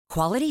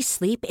Quality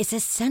sleep is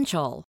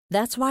essential.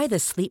 That's why the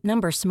Sleep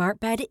Number Smart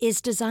Bed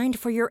is designed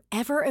for your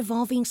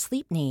ever-evolving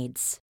sleep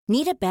needs.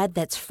 Need a bed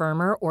that's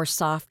firmer or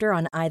softer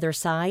on either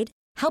side?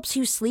 Helps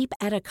you sleep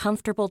at a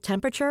comfortable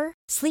temperature?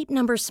 Sleep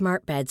Number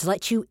Smart Beds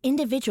let you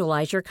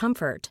individualize your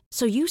comfort,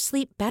 so you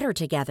sleep better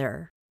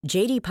together.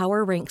 J.D.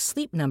 Power ranks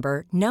Sleep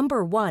Number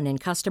number 1 in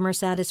customer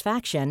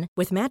satisfaction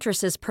with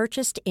mattresses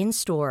purchased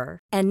in-store.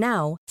 And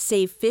now,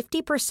 save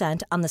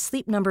 50% on the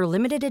Sleep Number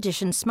Limited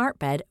Edition Smart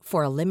Bed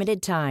for a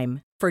limited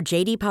time. For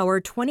J.D. Power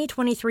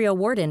 2023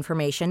 award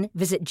information,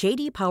 visit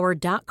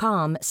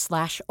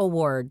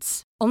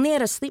jdpower.com/awards. Only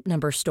at a Sleep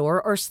Number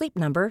store or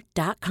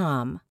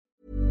sleepnumber.com.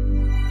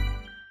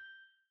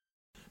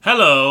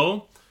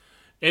 Hello,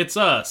 it's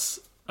us,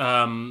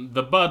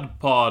 the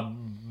BudPod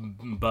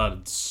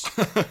buds.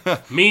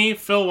 Me,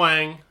 Phil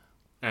Wang,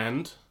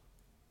 and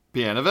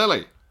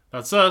Pianavelli.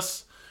 that's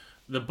us,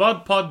 the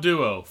BudPod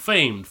duo,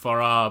 famed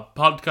for our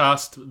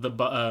podcast, the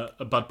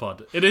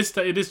BudPod. It is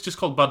just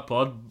called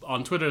BudPod.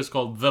 On Twitter, it's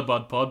called the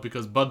BudPod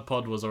because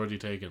BudPod was already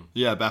taken.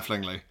 Yeah,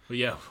 bafflingly. But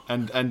yeah,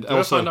 And we'll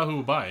also, find out who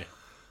will buy.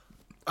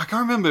 I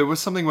can't remember. It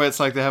was something where it's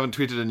like they haven't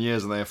tweeted in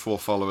years and they have 4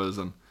 followers.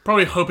 And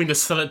Probably hoping to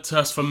sell it to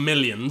us for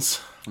millions.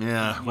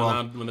 yeah,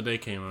 When the day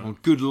came out. well,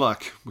 good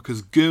luck,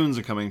 because goons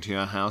are coming to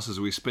your house as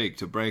we speak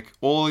to break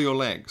all your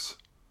legs.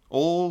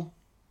 All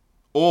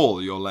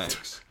your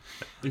legs.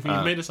 You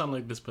made it sound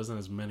like this person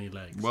has many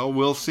legs. Well,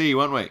 we'll see,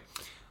 won't we?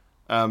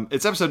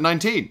 It's episode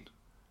 19.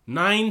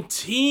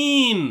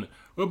 19.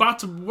 We're about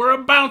to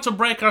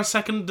break our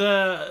second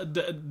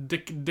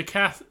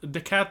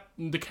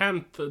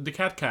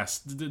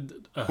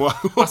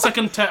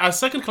decatcast. Our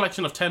second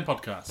collection of 10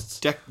 podcasts.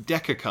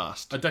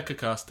 Decacast. A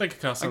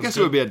decacast. I guess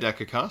it would be a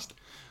decacast.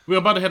 We're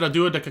about to hit a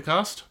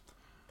duodecacast.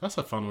 That's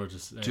a fun word to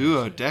say.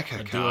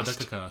 Duodecacast. A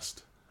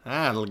duodecacast.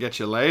 That'll get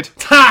you laid.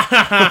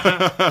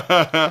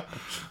 A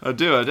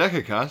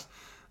duodecacast.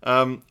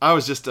 I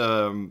was just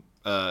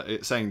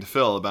saying to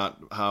Phil about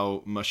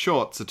how my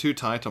shorts are too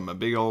tight on my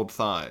big old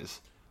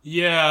thighs.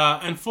 Yeah,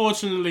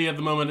 unfortunately at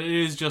the moment it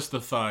is just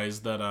the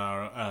thighs that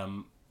are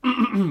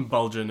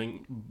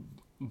bulging,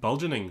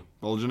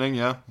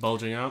 Yeah.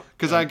 bulging out.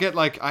 Because I get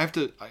I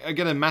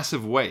get a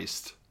massive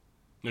waist.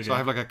 Okay. So I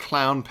have like a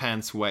clown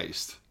pants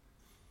waist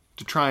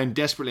to try and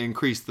desperately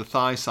increase the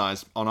thigh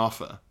size on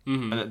offer.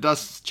 Mm-hmm. And it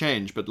does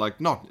change, but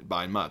not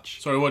by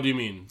much. Sorry, what do you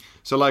mean?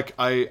 So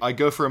I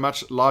go for a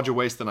much larger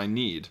waist than I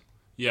need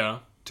Yeah.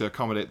 to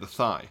accommodate the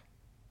thigh.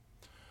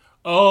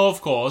 Oh,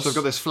 of course. So I've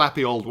got this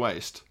flappy old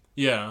waist.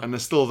 Yeah. And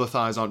there's still the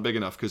thighs aren't big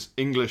enough because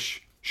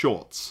English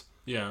shorts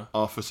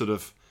are for sort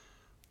of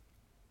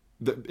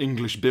the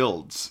English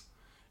builds.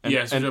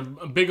 So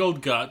a big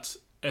old gut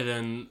and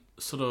then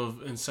sort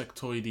of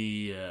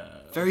insectoidy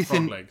very frog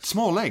thin, legs.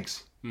 small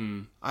legs.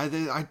 Mm.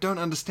 I don't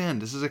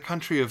understand. This is a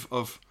country of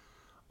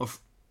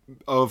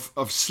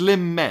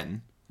slim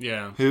men.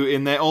 Yeah. Who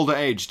in their older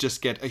age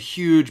just get a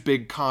huge,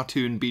 big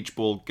cartoon beach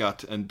ball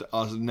gut and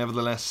are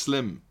nevertheless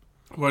slim.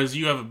 Whereas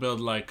you have a build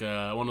like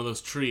one of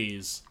those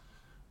trees,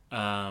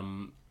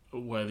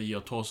 where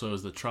your torso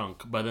is the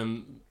trunk, but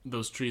then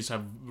those trees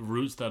have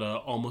roots that are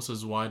almost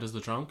as wide as the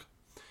trunk.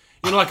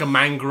 You know, like a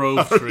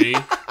mangrove tree.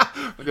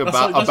 Like a that's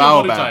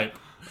baobab.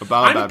 A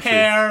baobab I'm a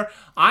pear.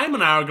 I'm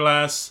an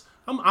hourglass.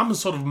 I'm a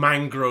sort of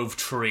mangrove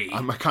tree.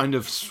 I'm a kind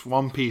of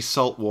swampy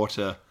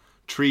saltwater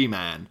tree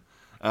man.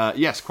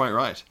 Yes, quite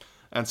right.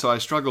 And so I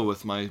struggle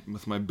with my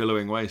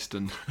billowing waist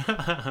and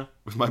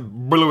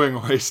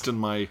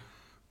my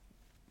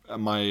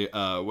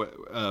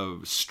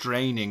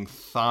straining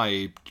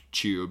thigh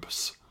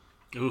tubes.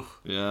 Ooh.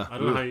 Yeah. I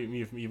don't know how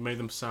you've made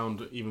them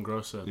sound even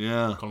grosser.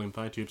 Yeah. Calling them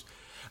thigh tubes.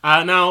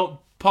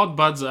 Now, pod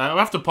buds, I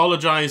have to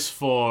apologize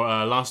for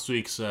last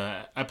week's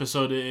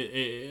episode.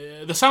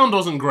 The sound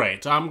wasn't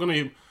great. I'm going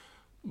to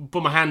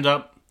put my hand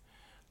up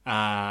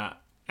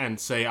and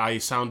say I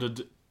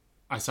sounded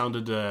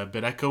a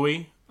bit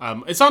echoey.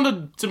 It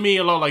sounded to me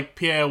a lot like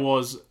Pierre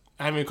was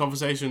having a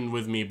conversation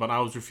with me, but I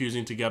was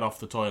refusing to get off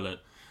the toilet.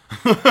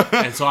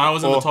 And so I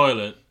was in the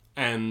toilet,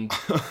 and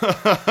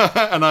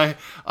and I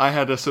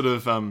had a sort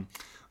of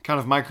kind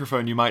of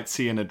microphone you might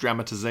see in a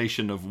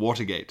dramatization of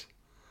Watergate.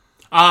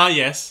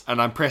 Yes. And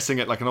I'm pressing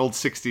it like an old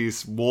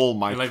 60s wall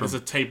microphone. Like there's a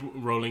tape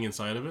rolling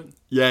inside of it?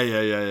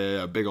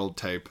 Yeah. Big old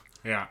tape.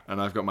 Yeah.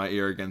 And I've got my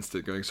ear against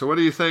it going, so what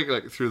do you think?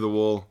 Like, through the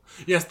wall.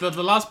 Yes, the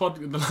last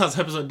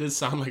episode did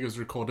sound like it was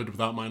recorded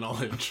without my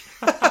knowledge.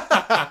 The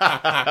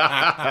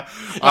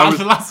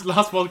last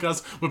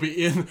podcast would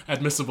be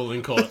inadmissible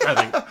in court, I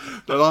think.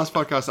 The last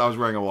podcast, I was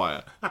wearing a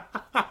wire.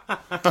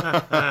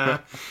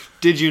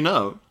 Did you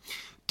know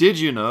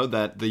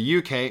that the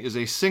UK is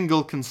a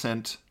single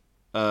consent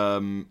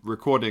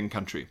recording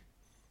country?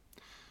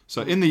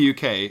 So in the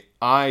UK,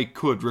 I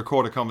could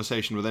record a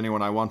conversation with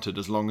anyone I wanted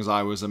as long as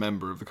I was a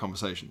member of the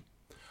conversation.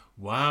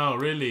 Wow,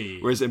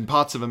 really? Whereas in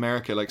parts of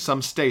America, like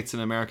some states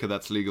in America,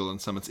 that's legal and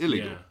some it's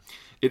illegal. Yeah.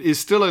 It is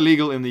still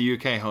illegal in the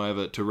UK,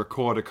 however, to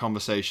record a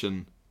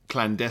conversation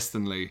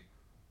clandestinely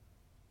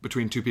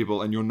between two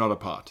people and you're not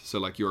apart. So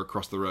like you're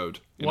across the road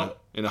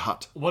in a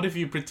hut. What if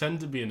you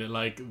pretend to be in it?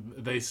 Like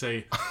they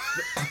say,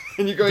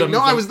 and you go, "No,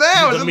 I was there.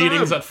 I was the in the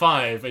meeting's room." at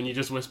 5, and you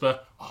just whisper,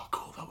 "Oh,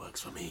 cool, that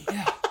works for me."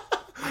 Yeah.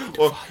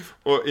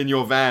 Or in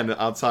your van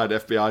outside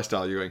FBI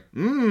style, you're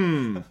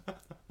going,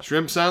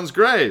 shrimp sounds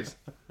great.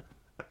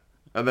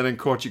 And then in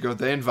court you go,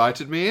 "They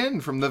invited me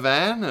in from the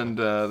van and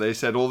they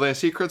said all their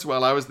secrets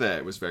while I was there.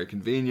 It was very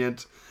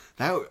convenient."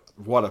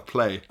 What a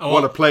play.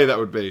 What a play that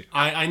would be.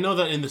 I know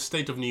that in the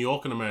state of New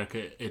York in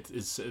America,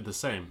 it's the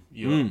same.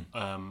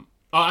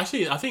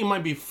 Actually, I think it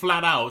might be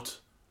flat out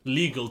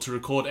legal to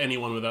record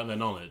anyone without their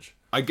knowledge.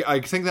 I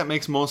think that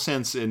makes more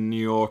sense in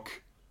New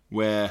York,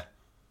 where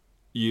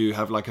you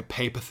have like a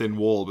paper-thin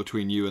wall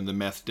between you and the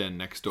meth den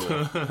next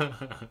door.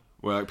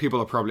 Where people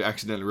are probably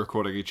accidentally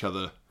recording each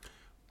other.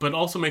 But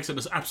also makes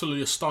it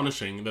absolutely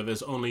astonishing that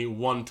there's only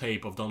one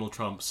tape of Donald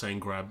Trump saying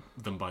 "grab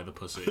them by the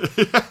pussy."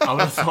 I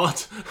would have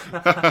thought.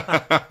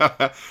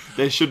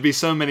 There should be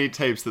so many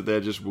tapes that they're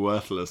just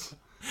worthless.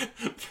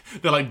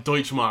 They're like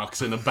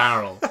Deutschmarks in a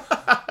barrel.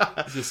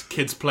 Just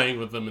kids playing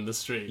with them in the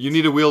street. You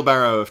need a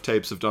wheelbarrow of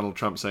tapes of Donald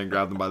Trump saying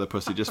 "grab them by the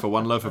pussy" just for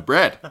one loaf of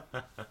bread.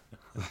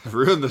 They've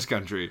ruined this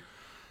country.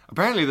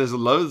 Apparently there's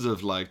loads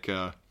of like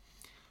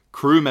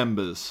crew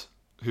members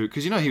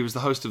because he was the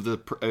host of The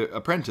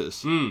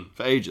Apprentice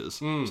for ages.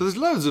 So there's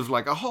loads of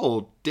like a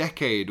whole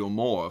decade or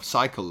more of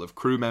cycle of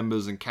crew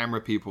members and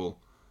camera people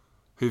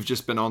who've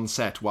just been on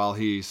set while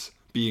he's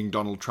being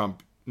Donald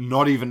Trump,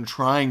 not even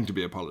trying to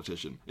be a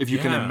politician, if you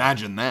can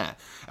imagine that.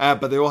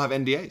 But they all have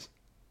NDAs.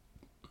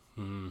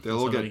 They'll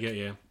all get,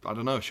 I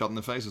don't know, shot in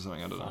the face or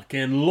something. I don't know.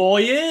 Fucking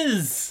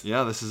lawyers!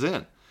 Yeah, this is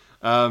it.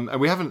 And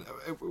we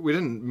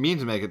didn't mean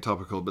to make it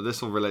topical, but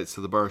this all relates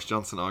to the Boris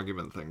Johnson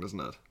argument thing,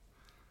 doesn't it?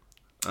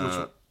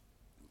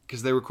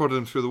 Because they recorded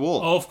him through the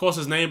wall. Oh, of course,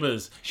 his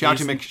neighbours.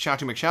 Shouty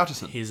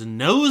McShouterson. His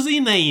nosy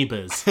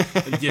neighbours.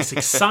 Just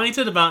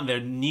excited about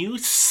their new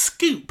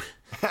scoop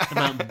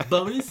about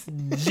Boris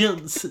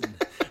Johnson.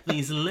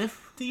 These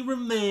lefty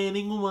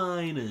remaining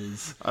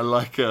whiners. I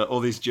like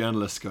all these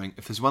journalists going,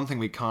 if there's one thing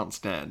we can't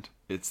stand,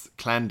 it's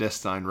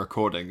clandestine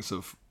recordings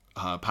of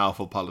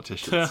powerful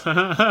politicians.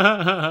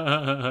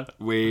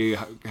 We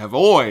have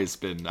always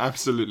been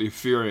absolutely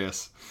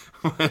furious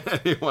when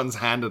anyone's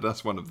handed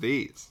us one of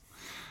these.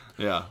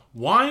 Yeah.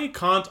 Why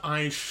can't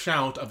I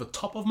shout at the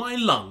top of my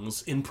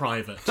lungs in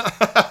private?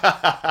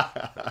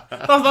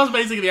 That's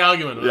basically the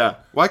argument, right? Yeah.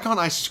 Why can't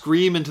I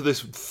scream into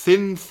this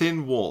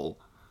thin wall?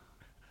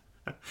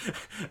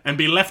 And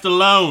be left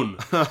alone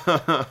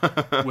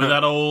with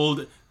that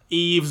old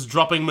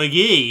eavesdropping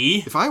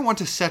McGee. If I want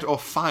to set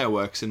off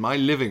fireworks in my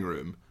living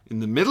room in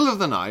the middle of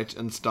the night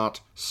and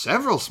start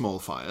several small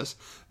fires,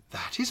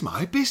 that is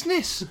my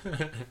business.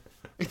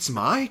 It's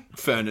my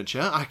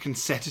furniture. I can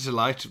set it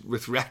alight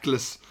with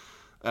reckless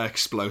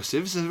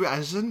explosives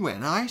as and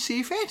when I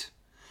see fit.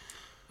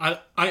 I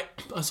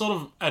sort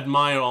of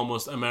admire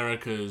almost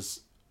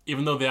America's,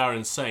 even though they are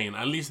insane,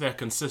 at least they're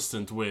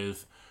consistent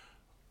with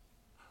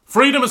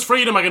freedom is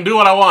freedom, I can do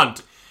what I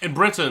want. In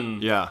Britain,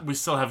 we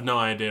still have no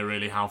idea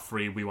really how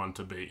free we want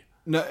to be.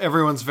 No,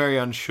 everyone's very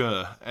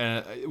unsure.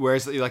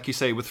 Whereas, like you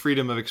say, with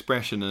freedom of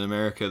expression in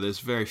America, there's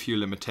very few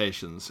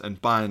limitations.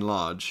 And by and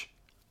large,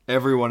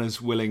 everyone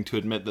is willing to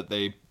admit that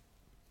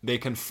they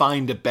can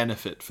find a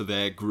benefit for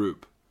their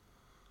group.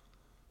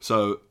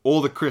 So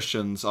all the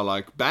Christians are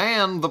like,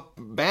 ban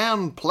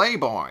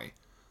Playboy.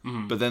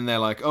 Mm-hmm. But then they're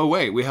like, oh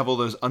wait, we have all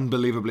those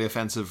unbelievably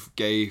offensive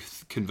gay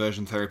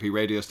conversion therapy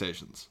radio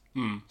stations.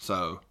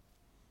 So...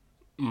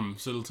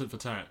 so little tit for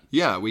tat.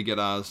 Yeah, we get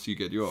ours, you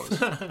get yours.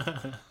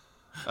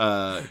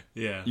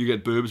 You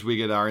get boobs, we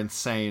get our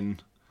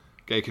insane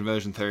gay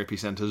conversion therapy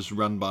centers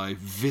run by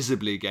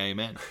visibly gay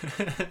men.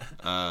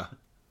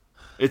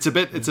 It's a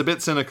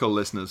bit cynical,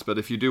 listeners, but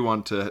if you do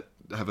want to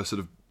have a sort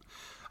of,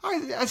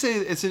 I say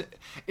it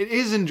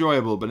is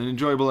enjoyable, but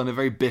enjoyable in a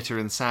very bitter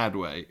and sad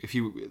way.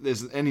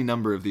 There's any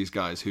number of these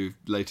guys who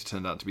later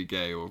turned out to be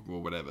gay or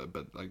whatever,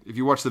 but like if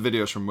you watch the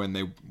videos from when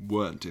they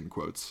weren't, in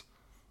quotes,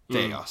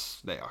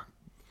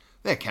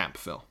 they're camp,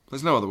 Phil.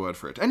 There's no other word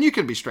for it. And you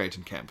can be straight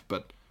in camp,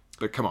 but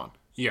come on.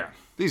 Yeah.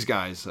 These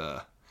guys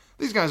are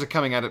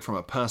coming at it from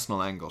a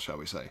personal angle, shall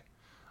we say?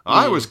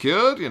 I was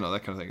cured,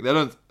 that kind of thing. They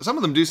don't. Some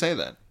of them do say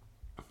that.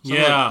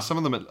 Some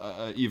of them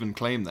even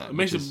claim that. It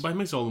makes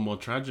it all the more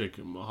tragic,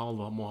 a whole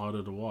lot more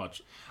harder to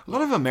watch. A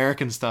lot of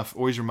American stuff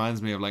always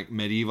reminds me of like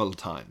medieval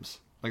times,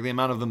 like the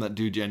amount of them that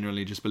do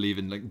genuinely just believe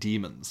in like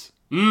demons.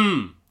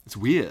 It's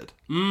weird.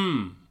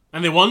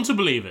 And they want to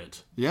believe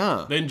it.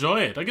 Yeah. They enjoy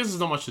it. I guess there's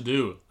not much to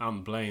do out in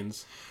the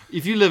plains.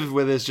 If you live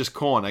where there's just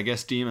corn, I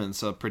guess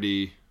demons are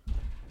pretty,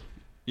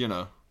 it's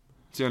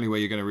the only way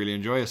you're going to really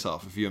enjoy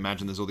yourself if you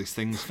imagine there's all these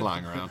things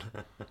flying around.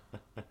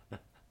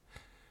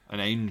 An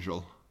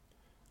angel.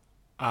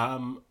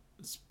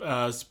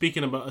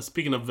 Speaking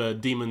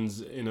of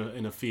demons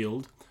in a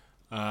field,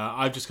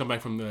 I've just come back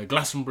from the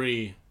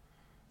Glastonbury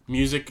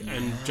Music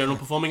and General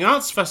Performing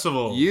Arts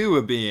Festival. You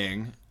were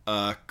being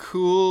a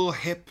cool,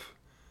 hip...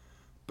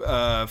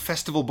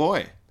 festival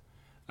boy.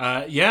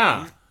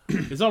 Yeah.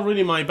 it's not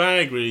really my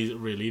bag,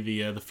 really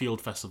the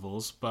field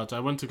festivals. But I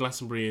went to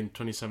Glastonbury in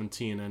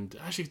 2017 and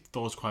actually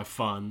thought it was quite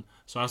fun.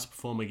 So I asked to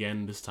perform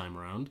again this time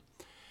around.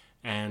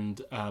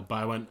 And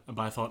but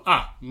I thought,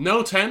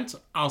 no tent.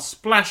 I'll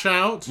splash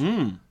out.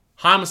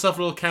 Hire myself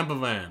a little camper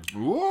van.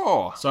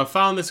 Whoa! So I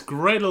found this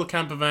great little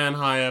camper van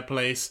hire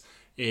place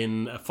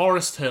in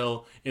Forest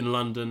Hill in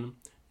London.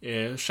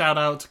 Shout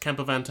out to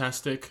Camper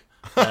Fantastic.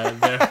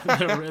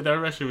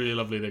 They're actually really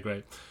lovely. They're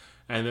great.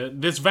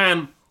 And this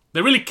van,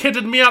 they really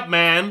kitted me up,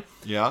 man.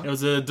 Yeah. It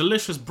was a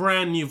delicious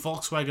brand new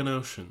Volkswagen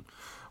Ocean.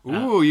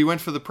 Ooh, you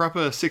went for the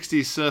proper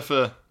 60s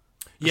surfer.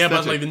 Yeah,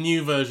 but aesthetic. like the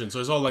new version.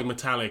 So it's all like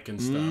metallic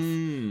and stuff.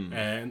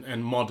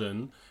 And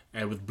modern.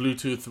 With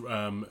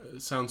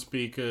Bluetooth sound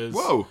speakers.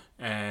 Whoa.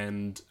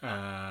 And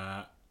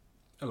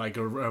like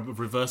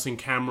reversing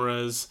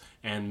cameras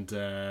and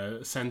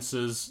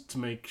sensors to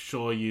make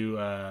sure you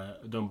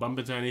don't bump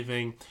into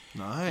anything.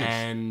 Nice.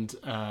 And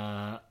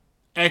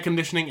air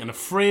conditioning and a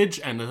fridge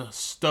and a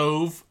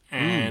stove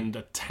and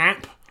a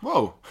tap.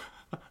 Whoa.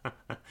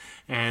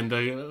 And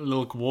a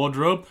little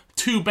wardrobe.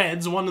 2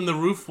 beds, one on the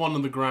roof, one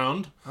on the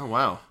ground. Oh,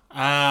 wow.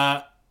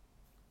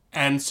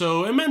 And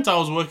so it meant I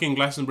was working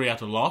Glastonbury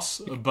at a loss,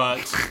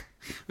 but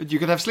But you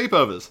could have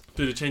sleepovers.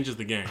 dude, it changes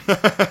the game. It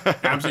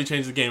absolutely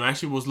changed the game. I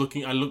actually was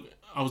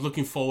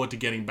looking forward to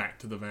getting back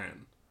to the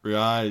van.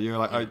 Right, you're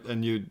like,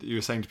 and you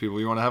were saying to people,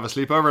 you want to have a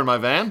sleepover in my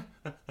van?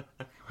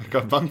 I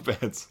got bunk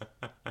beds.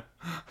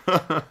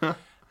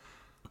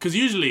 Because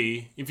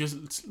usually,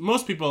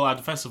 most people at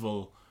the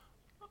festival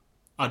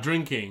are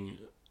drinking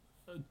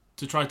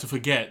to try to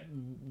forget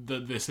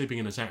that they're sleeping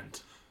in a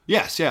tent.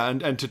 Yes, yeah,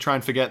 and to try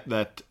and forget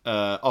that,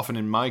 often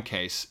in my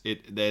case,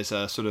 there's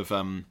a sort of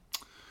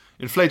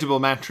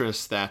inflatable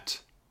mattress that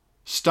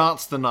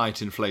starts the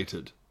night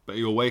inflated, but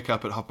you'll wake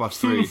up at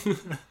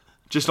 3:30,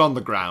 just on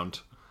the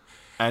ground,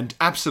 and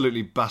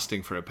absolutely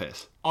busting for a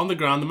piss. On the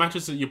ground, the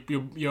mattress,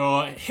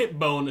 your hip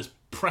bone is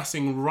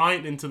pressing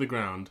right into the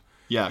ground.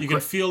 Yeah, You can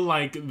feel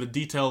like the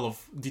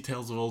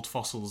details of old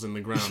fossils in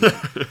the ground.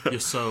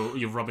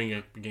 You're rubbing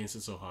it against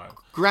it so hard.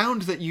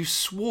 ground that you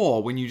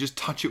swore when you just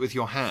touch it with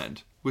your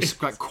hand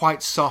was like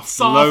quite soft,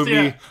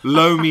 yeah.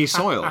 loamy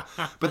soil.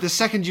 But the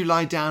second you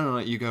lie down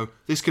on it, you go,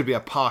 this could be a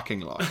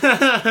parking lot.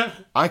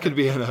 I could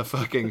be in a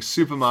fucking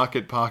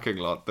supermarket parking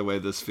lot the way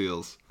this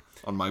feels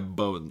on my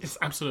bones. It's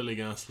absolutely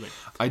ghastly.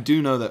 I do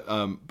know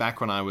that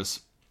back when I was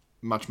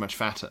much, much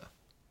fatter,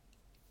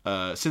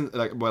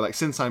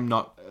 since I'm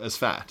not as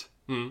fat,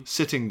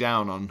 sitting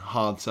down on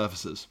hard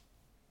surfaces,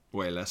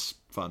 way less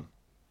fun.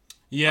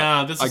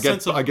 Yeah, there's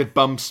I get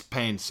bumps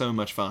pain so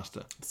much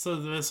faster. So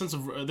there's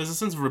a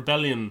sense of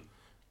rebellion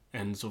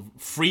and sort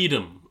of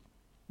freedom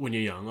when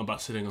you're young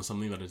about sitting on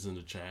something that is in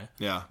a chair.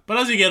 Yeah. But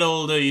as you get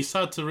older, you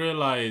start to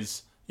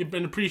realize you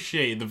can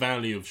appreciate the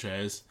value of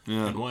chairs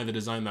and why they're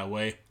designed that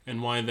way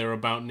and why they're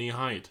about knee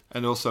height.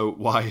 And also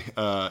why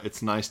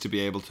it's nice to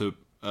be able to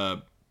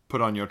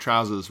put on your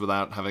trousers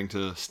without having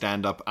to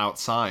stand up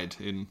outside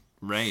in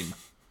rain.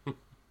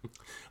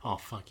 Oh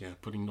fuck yeah!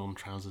 Putting on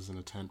trousers in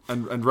a tent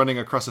And running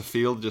across a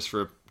field just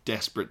for a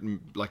desperate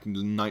like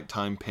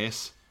nighttime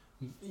piss.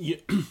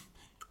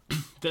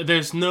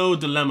 There's no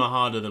dilemma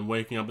harder than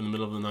waking up in the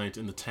middle of the night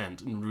in the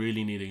tent and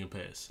really needing a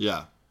piss.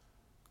 Yeah.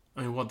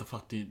 I mean, what the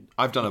fuck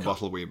I've done a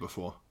bottle wee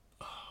before.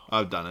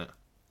 I've done it.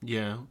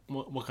 Yeah.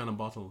 What kind of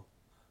bottle?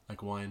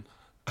 Like wine?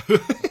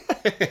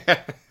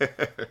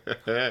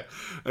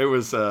 It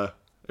was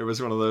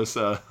one of those.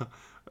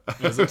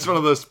 It's one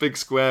of those big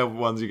square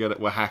ones you get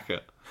at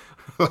Oaxaca,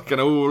 like an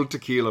old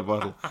tequila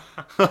bottle.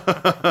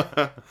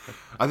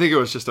 I think it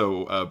was just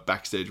a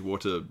backstage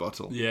water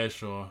bottle. Yeah,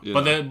 sure. You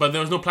But know.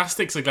 there was no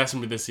plastics at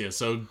Glastonbury this year,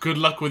 so good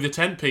luck with your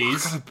tent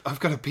peas. I've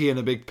got to pee in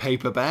a big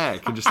paper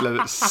bag and just let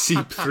it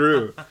seep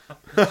through.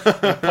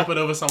 Pop it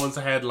over someone's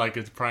head like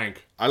it's a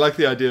prank. I like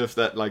the idea of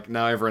that. Like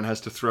now, everyone has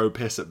to throw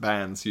piss at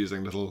bands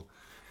using little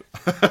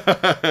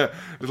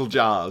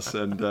jars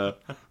and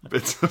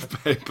bits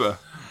of paper.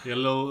 Your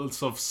little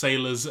sort of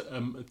sailors'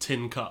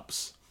 tin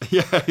cups.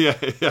 Yeah,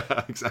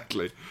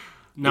 exactly.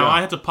 Now, Yeah.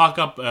 I had to park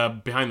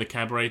up behind the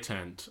cabaret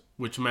tent,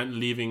 which meant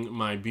leaving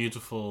my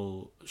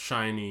beautiful,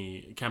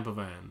 shiny camper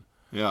van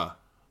Yeah.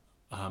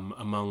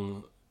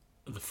 among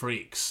the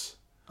freaks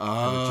and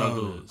Oh. the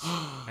jugglers.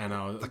 And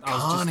I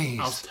carnies.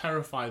 was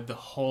terrified the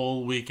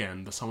whole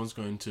weekend that someone's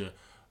going to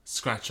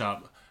scratch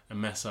up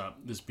and mess up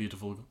this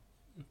beautiful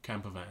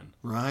camper van.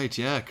 Right,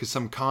 yeah, because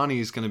some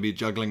carny's going to be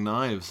juggling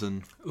knives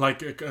and...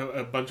 Like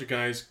a bunch of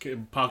guys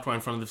parked right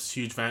in front of this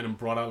huge van and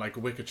brought out like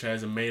wicker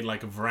chairs and made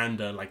like a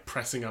veranda, like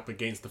pressing up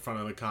against the front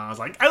of the car. I was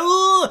like,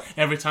 oh!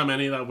 Every time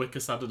any of that wicker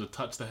started to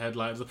touch the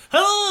headlights,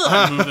 oh!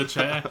 I'd move the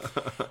chair.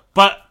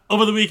 But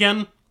over the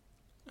weekend,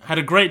 had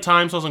a great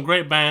time, saw some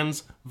great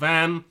bands.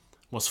 Van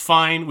was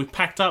fine. We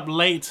packed up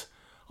late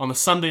on a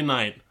Sunday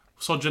night.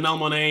 Saw Janelle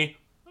Monáe,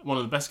 one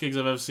of the best gigs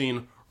I've ever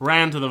seen.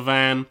 Ran to the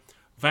van.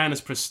 Van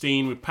is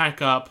pristine. We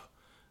pack up.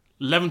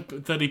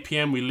 11:30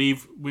 p.m. we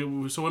leave.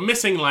 So we're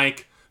missing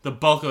like the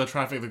bulk of the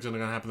traffic that's going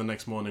to happen the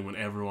next morning when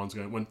everyone's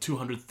going. When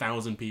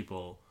 200,000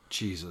 people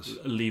Jesus.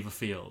 leave a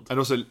field. And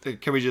also,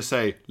 can we just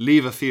say,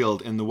 leave a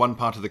field in the one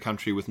part of the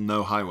country with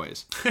no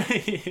highways?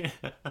 Yeah.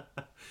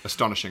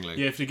 Astonishingly.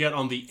 You have to get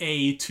on the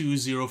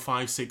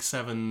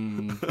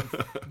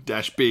A20567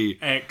 Dash B.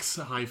 X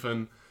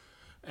hyphen,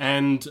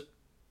 and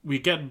we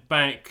get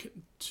back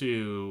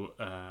to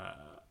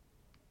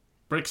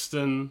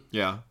Brixton.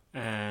 Yeah.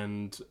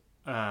 And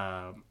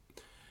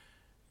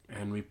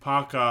we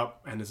park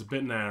up, and it's a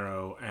bit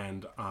narrow,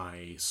 and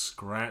I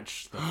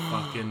scratch the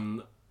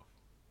fucking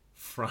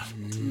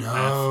front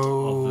aft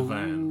of the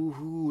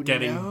van.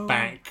 Getting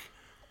back,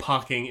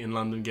 parking in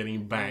London,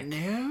 getting back.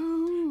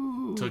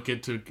 No. Took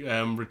it to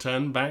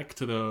return back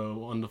to the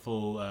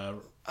wonderful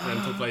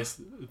rental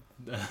place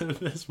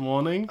this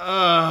morning.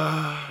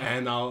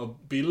 And I'll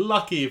be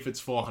lucky if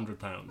it's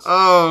 £400.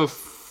 Oh,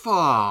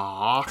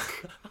 fuck.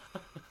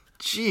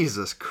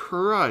 Jesus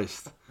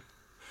Christ.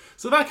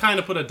 So that kind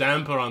of put a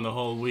damper on the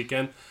whole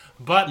weekend.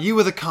 But You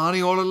were the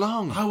carny all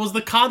along. I was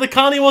the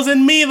carny was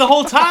in me the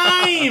whole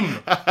time.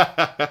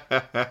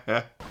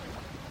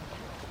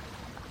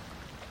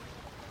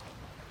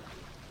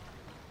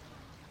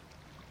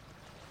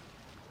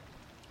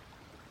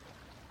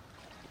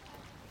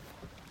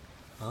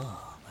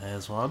 Oh,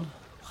 there's one.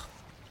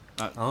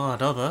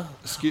 Another.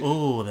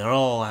 Oh, they're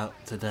all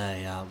out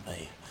today, aren't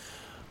they?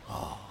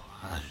 Oh,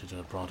 I should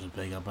have brought a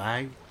bigger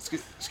bag.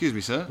 Excuse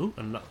me, sir. Ooh,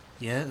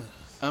 yeah.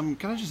 Can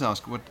I just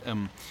ask what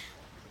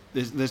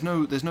there's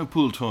no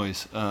pool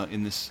toys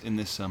in this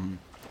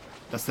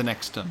that's the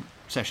next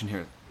session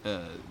here.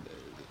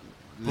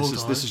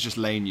 This is just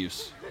lane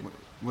use.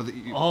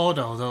 Oh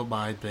no, don't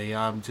mind me.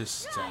 I'm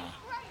just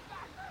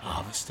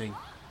harvesting.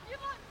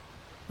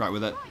 Right,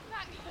 with that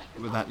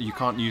you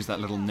can't use that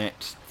little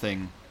net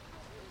thing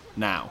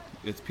now.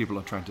 People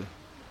are trying to.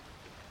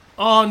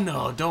 Oh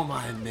no, don't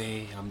mind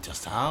me. I'm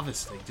just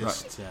harvesting.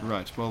 Just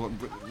right. Well,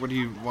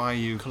 why are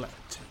you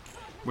collecting?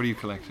 What are you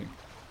collecting?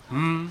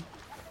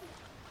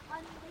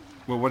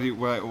 Well,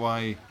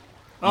 why?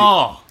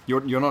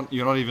 You're not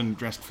even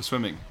dressed for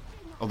swimming.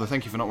 Although,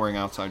 thank you for not wearing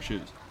outside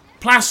shoes.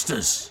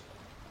 Plasters.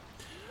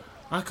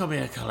 I come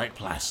here to collect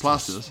plasters.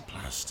 Plasters?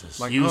 Plasters.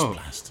 Like,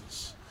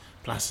 plasters.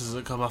 Plasters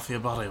that come off your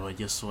body when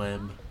you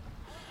swim.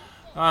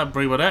 I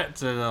bring my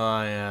net and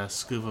I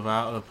scoop them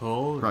out of the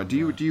pool. Right.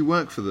 Do you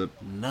work for the?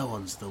 No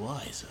one's the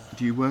wiser.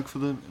 Do you work for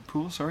the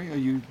pool? Sorry, are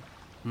you?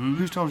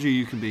 Who's told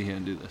you can be here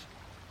and do this?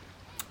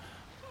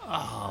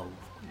 Oh,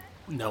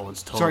 no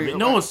one's told me.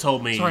 No one's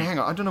told me. Sorry, hang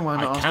on. I don't know why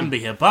I'm not I can be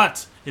here,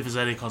 but if there's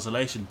any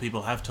consolation,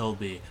 people have told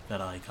me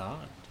that I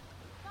can't.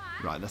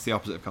 Right, that's the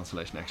opposite of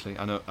consolation. Actually,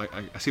 I know.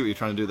 I see what you're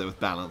trying to do there with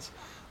balance.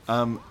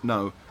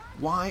 No.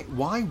 Why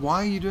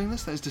are you doing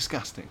this? That is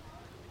disgusting.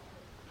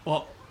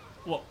 What?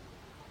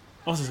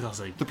 What's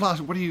disgusting? The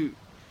plaster. What are you?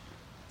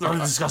 Nothing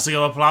disgusting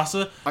about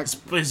plaster. It's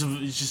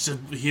just a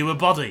human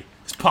body.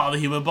 It's part of the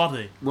human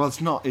body. Well, it's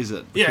not, is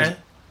it? Yeah.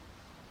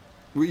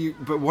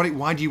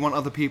 Why do you want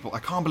other people? I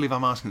can't believe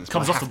I'm asking this.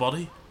 Comes off the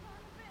body.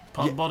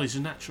 Part of the body is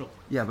natural.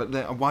 Yeah,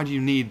 but why do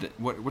you need?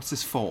 What's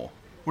this for?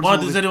 Why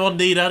does anyone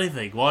need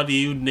anything? Why do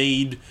you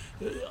need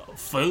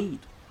food?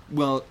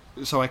 Well,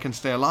 so I can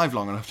stay alive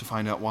long enough to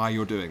find out why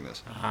you're doing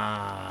this.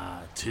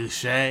 Ah,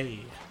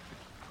 touché.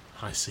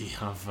 I see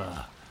I've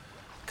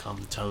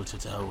come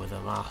toe-to-toe with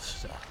a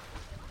master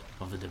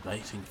of the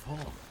debating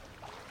form.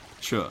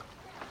 Sure.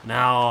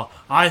 Now,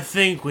 I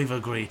think we've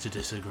agreed to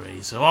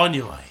disagree, so on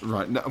your way.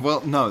 Right.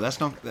 No,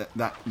 that's not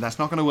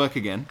going to work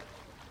again.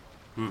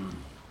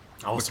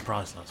 I was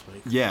surprised last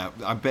week. Yeah,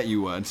 I bet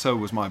you were, and so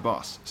was my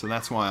boss. So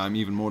that's why I'm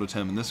even more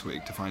determined this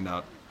week to find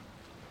out.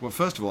 Well,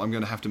 first of all, I'm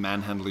going to have to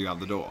manhandle you out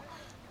the door.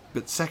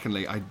 But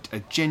secondly, I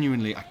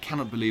genuinely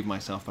cannot believe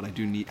myself, but I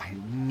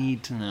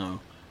need to know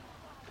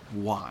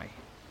why.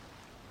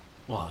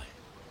 Why?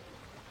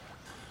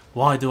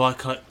 Why do I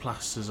collect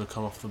plasters that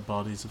come off the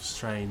bodies of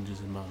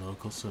strangers in my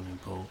local swimming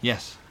pool?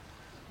 Yes.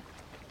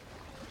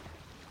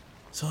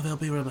 So they'll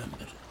be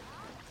remembered.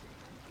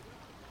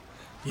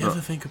 You ever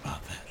think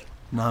about that?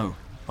 No.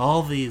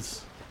 All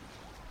these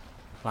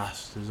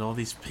plasters, all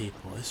these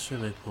people, this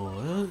swimming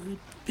pool,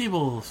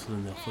 people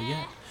they'll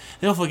forget.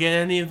 They'll forget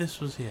any of this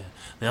was here.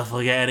 They'll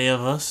forget any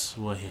of us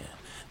were here.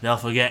 They'll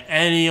forget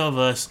any of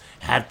us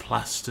had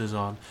plasters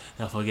on.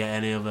 They'll forget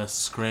any of us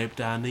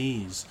scraped our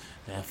knees.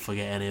 They'll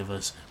forget any of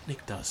us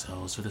nicked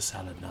ourselves with a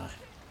salad knife.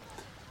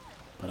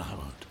 But I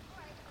won't.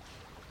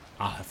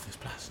 I'll have these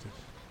plasters.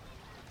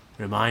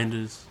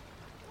 Reminders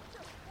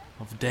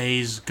of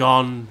days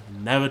gone,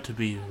 never to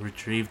be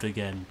retrieved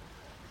again.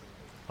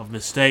 Of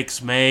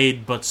mistakes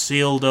made but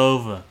sealed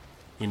over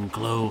in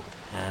glue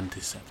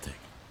antiseptic.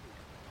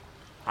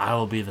 I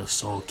will be the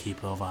sole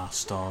keeper of our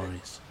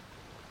stories.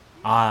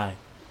 I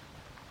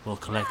will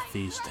collect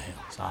these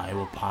tales. I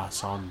will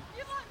pass on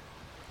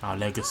our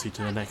legacy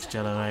to the next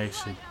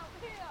generation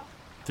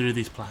through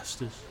these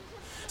plasters.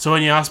 So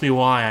when you ask me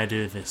why I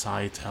do this,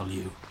 I tell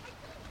you,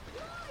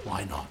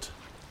 why not?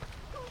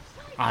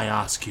 I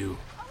ask you,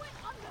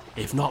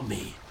 if not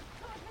me,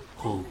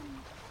 who?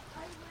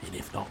 And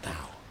if not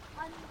now,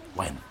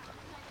 when?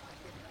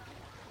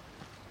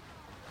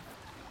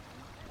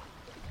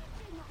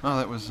 Oh,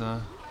 that was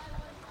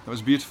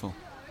beautiful.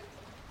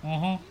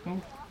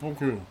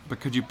 Okay.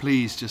 But could you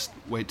please just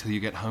wait till you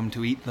get home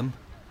to eat them?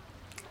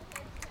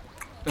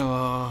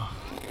 Oh.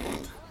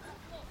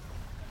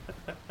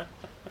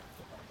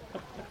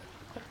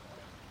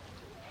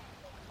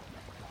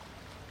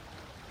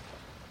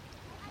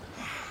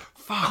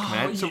 Fuck,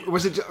 man. So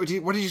was it?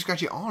 What did you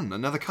scratch it on?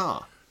 Another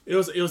car? It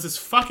was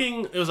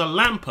a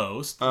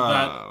lamppost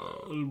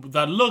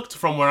that looked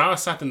from where I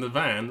was sat in the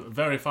van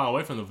very far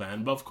away from the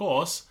van, but of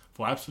course,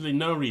 for absolutely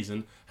no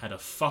reason, had a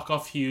fuck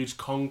off huge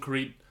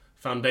concrete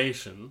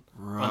foundation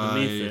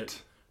underneath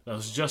it that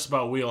was just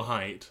about wheel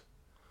height,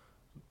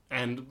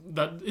 and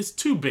that is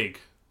too big.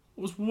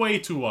 It was way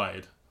too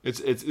wide. It's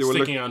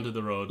sticking out into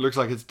the road. Looks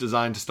like it's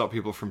designed to stop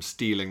people from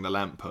stealing the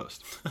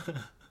lamppost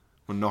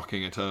or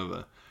knocking it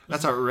over.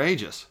 That's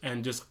outrageous.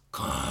 And just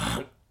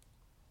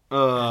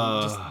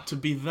to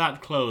be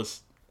that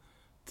close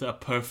to a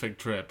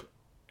perfect trip,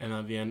 and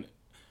at the end,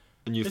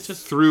 and you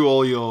threw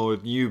all your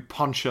new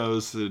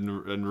ponchos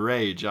and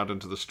rage out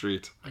into the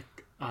street,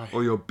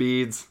 all your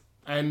beads.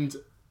 And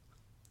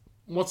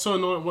what's so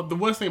annoying? The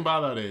worst thing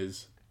about that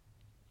is,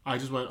 I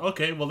just went,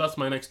 okay, well that's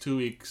my next 2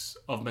 weeks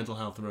of mental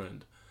health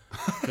ruined,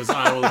 because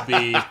I will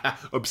be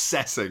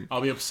obsessing.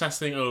 I'll be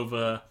obsessing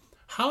over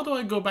how do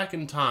I go back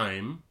in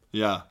time,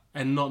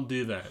 and not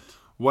do that.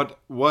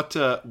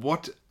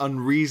 What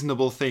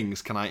unreasonable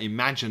things can I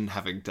imagine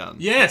having done?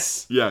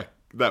 Yes! Yeah,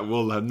 that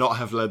will not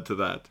have led to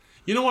that.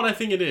 You know what I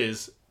think it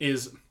is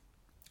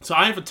so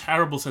I have a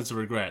terrible sense of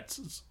regret.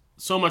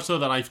 So much so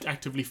that I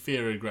actively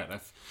fear regret.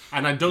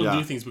 And I don't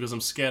do things because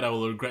I'm scared I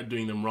will regret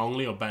doing them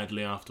wrongly or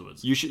badly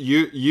afterwards.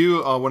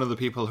 You are one of the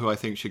people who I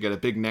think should get a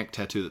big neck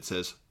tattoo that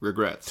says,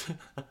 regrets.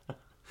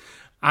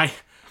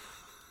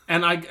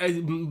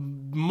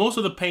 Most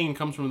of the pain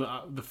comes from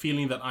the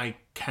feeling that I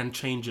can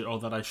change it or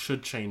that I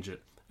should change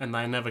it, and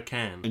I never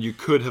can. And you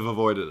could have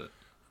avoided it.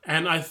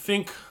 And I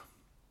think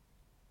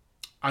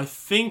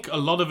a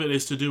lot of it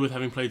is to do with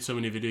having played so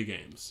many video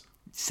games.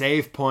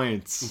 Save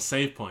points.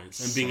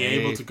 And being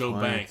able to go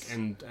back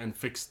and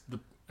fix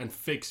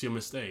your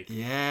mistake.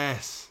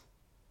 Yes.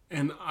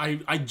 And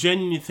I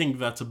genuinely think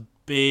that's a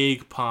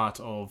big part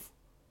of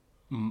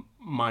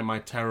my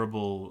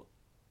terrible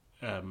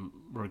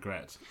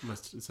regret, my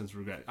sense of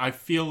regret. I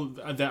feel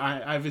that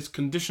I have this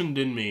conditioned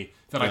in me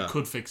that I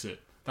could fix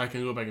it, that I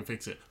can go back and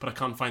fix it, but I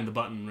can't find the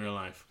button in real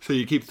life. So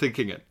you keep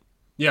thinking it.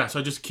 Yeah, so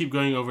I just keep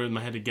going over in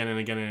my head again and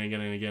again and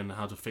again and again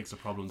how to fix a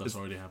problem that's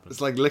already happened.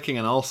 It's like licking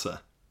an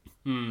ulcer.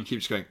 You keep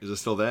just going, is it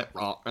still there?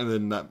 And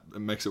then that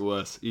makes it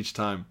worse each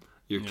time.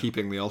 You're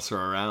keeping the ulcer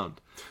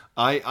around.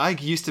 I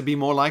used to be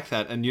more like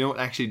that, and you know what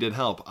actually did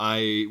help?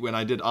 When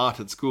I did art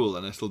at school,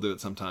 and I still do it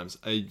sometimes,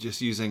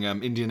 just using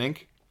Indian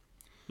ink.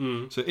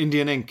 So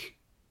Indian ink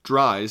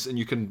dries, and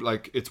you can,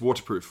 it's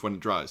waterproof when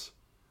it dries.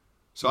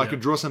 So I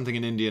could draw something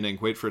in Indian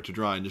ink, wait for it to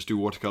dry, and just do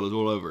watercolors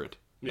all over it.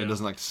 It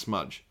doesn't like to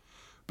smudge.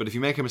 But if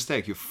you make a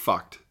mistake, you're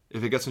fucked.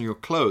 If it gets on your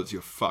clothes,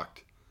 you're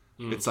fucked.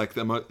 It's like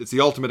it's the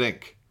ultimate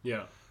ink.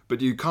 Yeah. But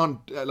you can't,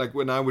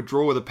 when I would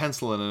draw with a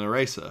pencil and an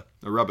eraser,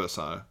 a rubber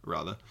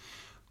rather,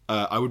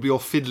 I would be all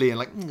fiddly and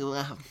like,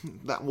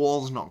 that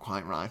wall's not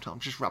quite right, I'll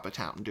just rub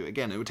it out and do it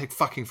again. It would take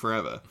fucking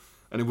forever.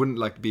 And it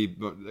wouldn't be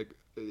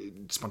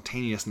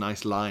spontaneous,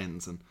 nice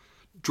lines. And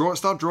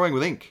start drawing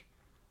with ink.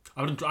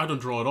 I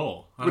don't draw at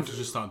all. I have to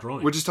just start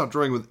drawing. We'll just start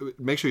drawing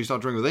make sure you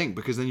start drawing with ink,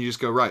 because then you just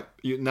go, right,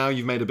 now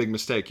you've made a big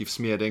mistake, you've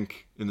smeared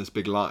ink in this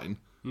big line.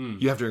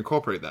 You have to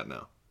incorporate that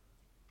now.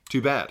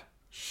 Too bad.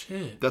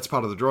 Shit. That's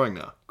part of the drawing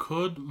now.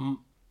 Could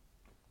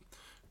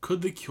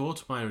the cure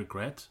to my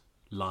regret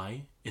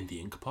lie in the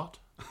ink pot?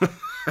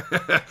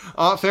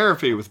 Art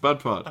therapy with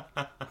BudPod.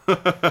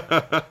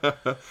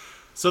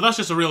 So that's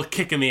just a real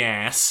kick in the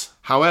ass.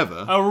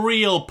 However, a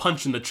real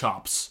punch in the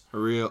chops.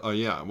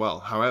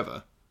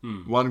 However,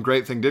 one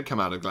great thing did come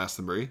out of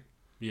Glastonbury.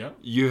 Yeah.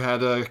 You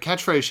had a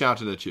catchphrase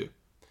shouted at you.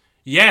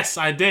 Yes,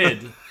 I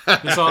did.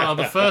 On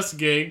the first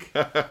gig,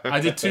 I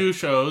did 2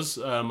 shows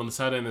on the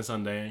Saturday and the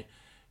Sunday.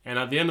 And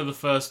at the end of the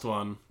first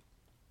one,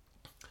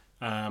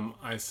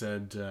 I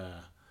said,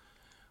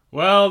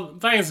 well,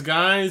 thanks,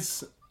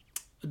 guys.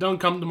 Don't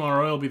come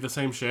tomorrow. It'll be the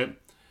same shit.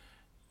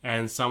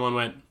 And someone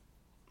went,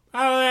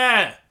 oh,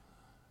 yeah.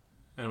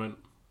 And I went,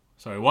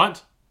 sorry,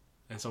 what?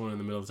 And someone in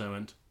the middle of the time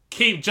went,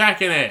 keep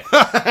jacking it.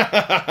 Yes.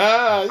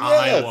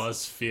 I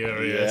was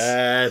furious.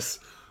 Yes.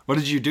 What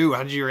did you do?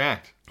 How did you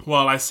react?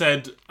 Well, I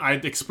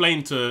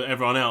explained to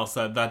everyone else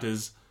that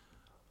is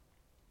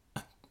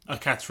a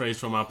catchphrase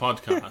from our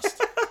podcast.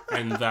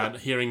 And that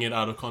hearing it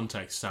out of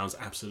context sounds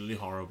absolutely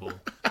horrible.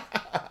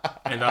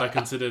 And that I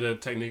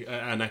considered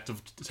an act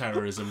of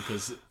terrorism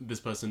because this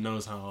person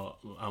knows how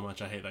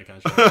much I hate that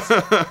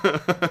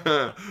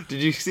catchphrase.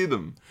 Did you see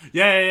them?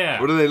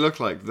 Yeah. What do they look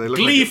like? They look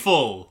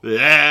gleeful.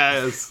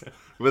 Yes.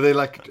 Were they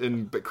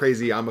in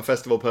crazy I'm a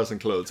festival person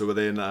clothes, or were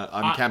they in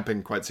I'm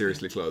camping quite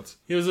seriously clothes?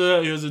 He was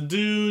a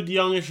dude,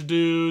 youngish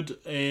dude,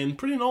 in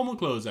pretty normal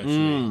clothes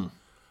actually.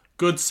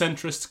 Good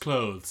centrist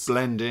clothes.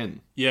 Blend in.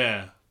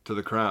 Yeah. To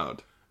the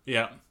crowd.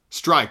 Yeah.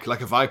 Strike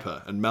like a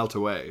viper and melt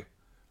away.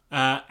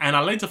 And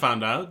I later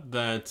found out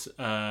that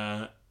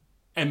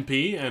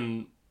MP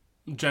and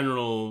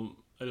General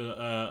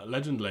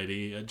Legend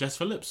Lady Jess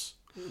Phillips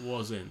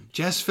was in.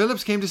 Jess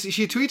Phillips came to see...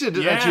 She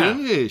tweeted at you,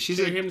 didn't she?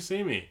 She came to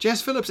see me.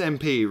 Jess Phillips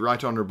MP,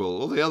 Right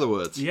Honourable, all the other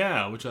words.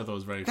 Yeah, which I thought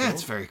was very cool.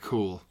 That's very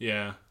cool.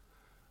 Yeah.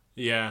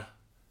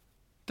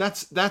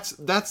 That's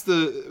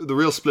the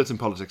real split in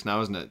politics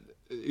now, isn't it?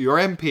 Your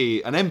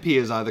MP, an MP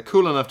is either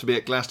cool enough to be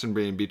at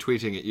Glastonbury and be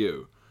tweeting at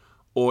you,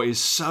 or is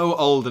so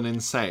old and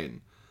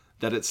insane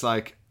that it's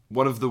like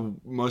one of the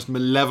most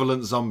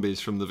malevolent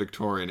zombies from the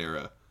Victorian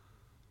era.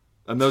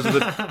 And those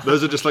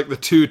are just like the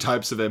two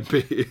types of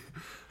MP.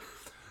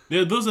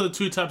 Yeah, those are the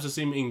two types that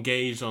seem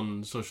engaged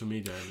on social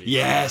media. At least.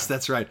 Yes,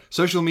 that's right.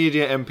 Social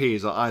media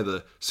MPs are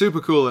either super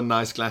cool and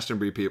nice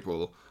Glastonbury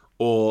people,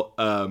 or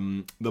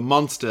the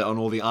monster on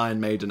all the Iron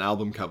Maiden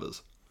album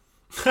covers.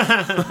 And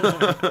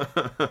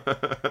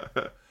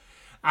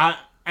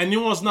it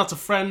was not a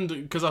friend,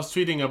 because I was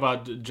tweeting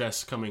about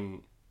Jess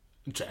Phillips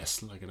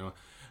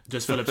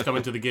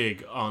coming to the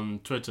gig on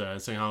Twitter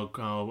and saying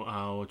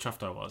how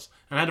chuffed I was.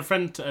 And I had a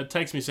friend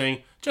text me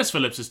saying, Jess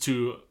Phillips is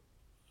too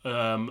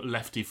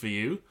lefty for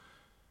you.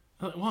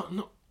 I'm like, what?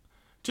 No.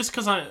 Just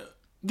because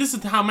this is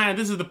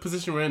the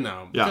position we're in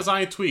now. Yeah. Because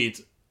I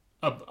tweet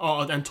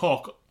and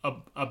talk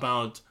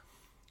about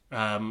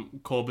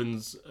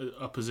Corbyn's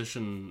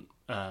opposition,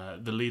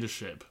 the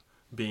leadership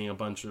being a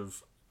bunch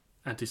of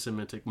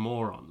anti-Semitic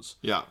morons.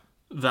 Yeah.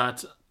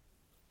 That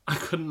I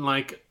couldn't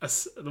like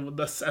as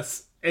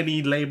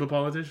any Labour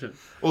politician.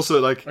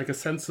 Also, like a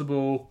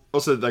sensible.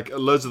 Also, like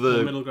loads of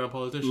the middle ground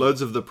politician.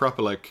 Loads of the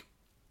proper like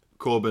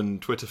Corbyn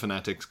Twitter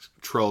fanatics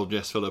troll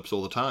Jess Phillips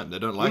all the time. They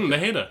don't like her. They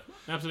hate her.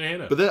 Absolutely hate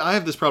her. But then I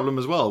have this problem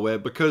as well, where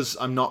because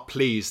I'm not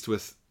pleased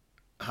with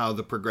how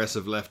the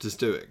progressive left is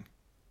doing,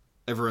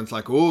 everyone's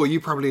like, "Oh,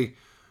 you probably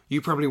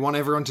want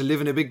everyone to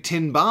live in a big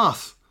tin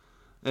bath,"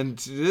 and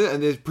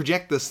they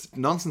project this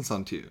nonsense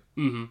onto you.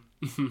 Mm-hmm.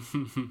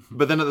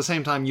 But then at the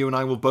same time, you and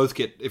I will both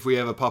get, if we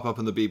ever pop up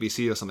on the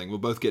BBC or something, we'll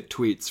both get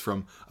tweets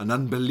from an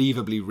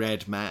unbelievably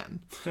red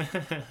man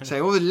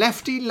saying, "Oh, the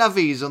lefty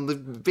lovies on the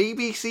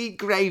BBC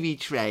gravy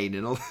train,"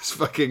 and all these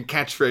fucking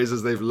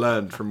catchphrases they've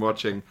learned from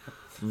watching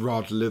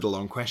Rod Liddell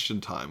on Question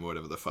Time or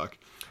whatever the fuck.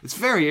 It's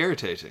very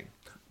irritating.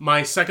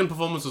 My second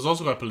performance was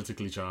also quite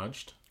politically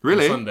charged.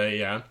 Really? On Sunday,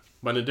 yeah.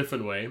 But in a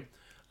different way.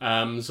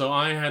 So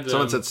I had...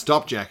 Someone said,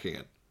 "Stop jacking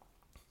it."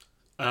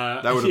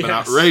 That would have been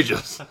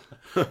outrageous.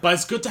 But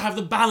it's good to have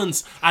the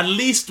balance. At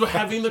least we're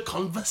having the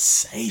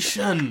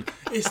conversation.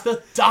 It's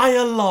the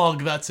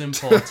dialogue that's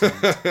important.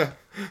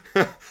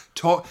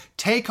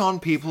 Take on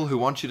people who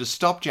want you to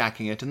stop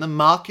jacking it in the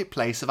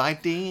marketplace of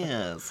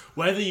ideas.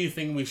 Whether you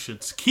think we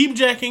should keep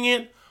jacking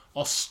it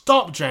or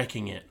stop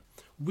jacking it,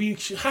 we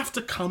should have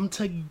to come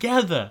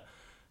together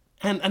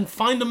and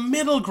find a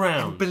middle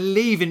ground. And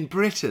believe in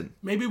Britain.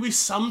 Maybe we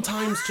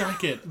sometimes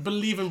jack it.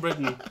 Believe in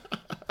Britain.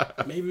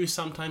 Maybe we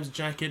sometimes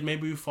jack it.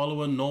 Maybe we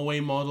follow a Norway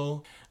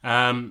model.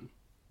 On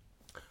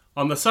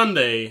the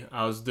Sunday,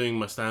 I was doing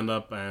my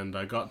stand-up and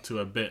I got to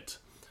a bit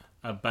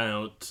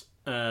about...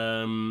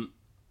 the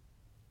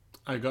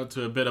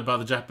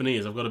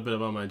Japanese. I've got a bit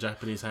about my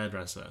Japanese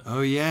hairdresser.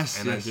 Oh, yes.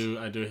 And yes.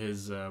 I do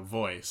his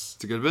voice.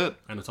 It's a good bit.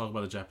 And I talk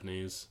about the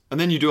Japanese. And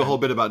then you do a whole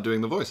bit about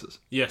doing the voices.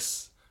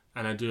 Yes.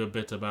 And I do a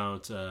bit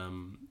about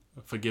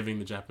forgiving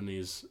the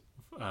Japanese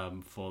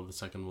for the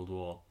Second World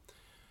War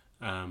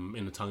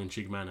in a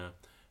tongue-in-cheek manner.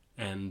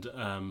 And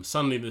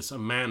suddenly a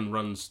man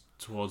runs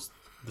towards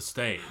the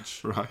stage.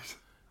 Right.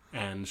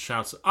 And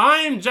shouts,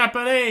 "I'm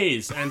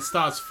Japanese!" and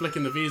starts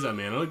flicking the V's at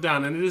me. And I look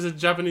down and it is a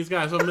Japanese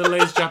guy, so a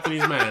middle-aged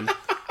Japanese man.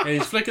 And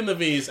he's flicking the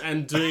V's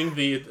and doing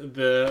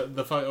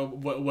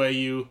the where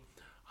you...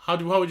 How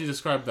would you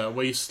describe that?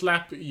 Where you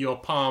slap your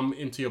palm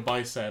into your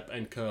bicep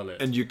and curl it.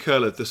 And you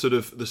curl it, the sort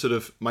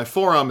of my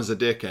forearm is a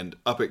dick and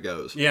up it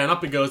goes. Yeah, and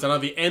up it goes, and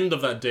at the end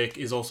of that dick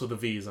is also the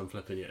V's I'm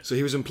flipping it. So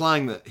he was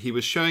implying that he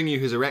was showing you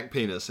his erect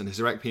penis, and his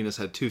erect penis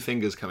had two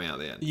fingers coming out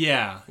the end.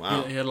 Yeah.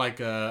 Wow. He had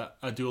like a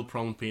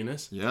dual-pronged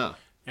penis. Yeah.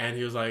 And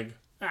he was like,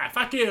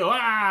 fuck you,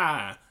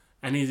 ah!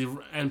 And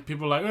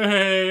people were like,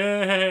 hey,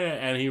 hey, hey,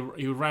 and he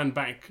ran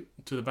back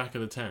to the back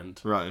of the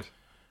tent. Right.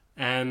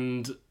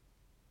 And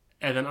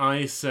then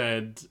I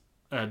said,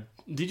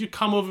 did you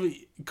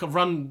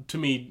run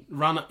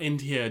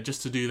into here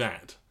just to do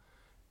that?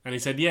 And he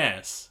said,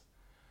 yes.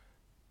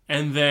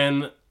 And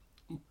then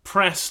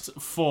pressed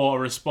for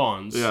a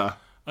response. Yeah.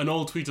 An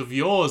old tweet of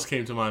yours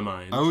came to my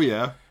mind. Oh,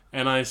 yeah.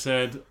 And I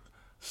said,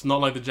 it's not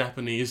like the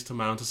Japanese to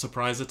mount a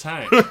surprise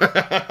attack.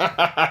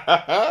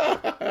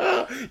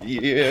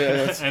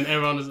 Yes. And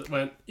everyone just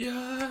went,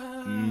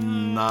 yeah.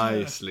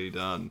 Nicely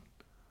done.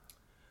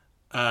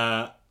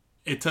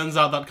 It turns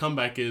out that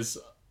comeback is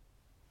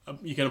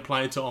you can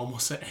apply it to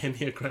almost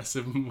any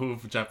aggressive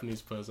move a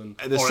Japanese person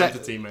or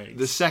entity makes.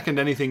 The second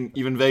anything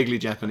even vaguely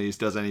Japanese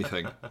does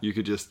anything, you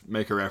could just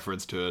make a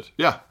reference to it.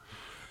 Yeah.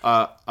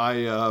 I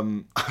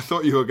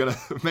thought you were going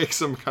to make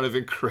some kind of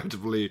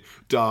incredibly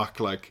dark,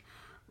 like,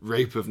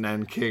 rape of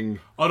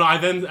Nanking. Oh no, I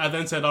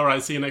then said, all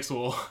right, see you next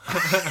war.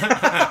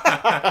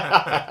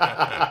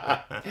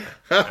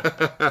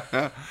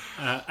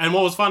 And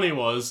what was funny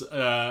was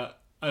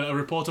a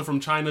reporter from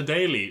China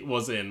Daily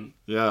was in.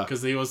 Yeah.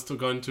 Because he was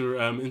going to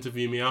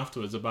interview me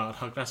afterwards about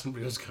how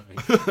Glastonbury was going.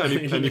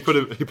 and he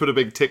put a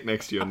big tick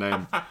next to your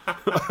name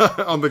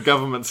on the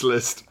government's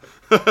list.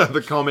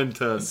 The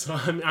Comintern. So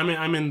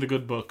I'm in the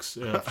good books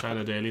of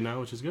China Daily now,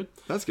 which is good.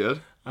 That's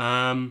good.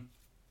 But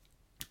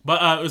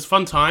it was a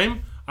fun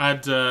time.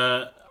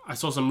 I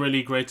saw some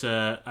really great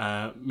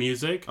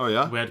music. Oh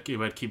yeah. We had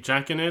Keep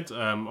Jack in it,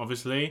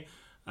 obviously,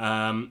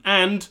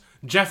 and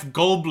Jeff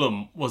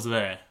Goldblum was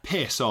there.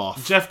 Piss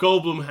off. Jeff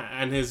Goldblum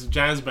and his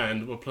jazz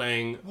band were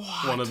playing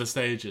one of the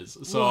stages.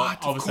 So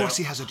what? Of course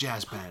he has a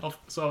jazz band.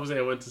 So obviously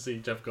I went to see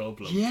Jeff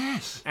Goldblum.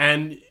 Yes.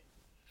 And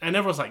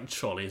everyone's like,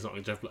 surely he's not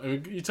like Jeff Goldblum. I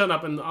mean, you turn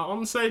up and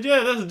on stage,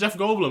 yeah, there's Jeff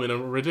Goldblum in a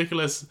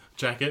ridiculous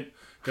jacket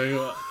going,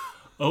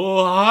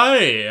 oh,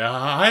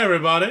 hi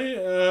everybody.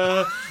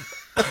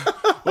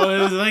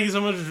 Well, thank you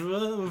so much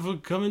for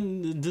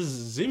coming to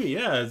see me.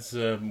 Yeah, it's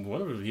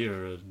wonderful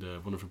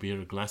to be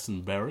here at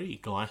Glastonbury.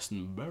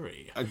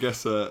 I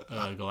guess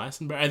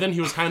Glastonbury. And then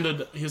he was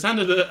handed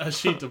a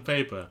sheet of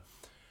paper,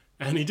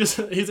 and his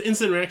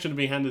instant reaction to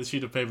being handed a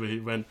sheet of paper, he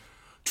went,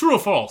 "True or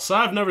false?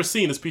 I've never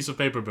seen this piece of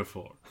paper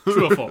before.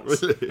 True or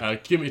false? Really?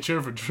 Give me a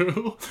cheer for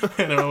true."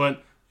 And everyone went,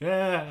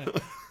 "Yeah."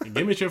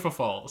 "Give me a cheer for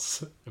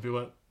false." And people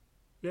went,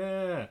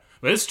 "Yeah."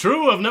 "But it's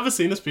true. I've never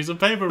seen this piece of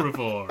paper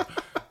before."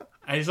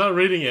 And he started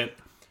reading it,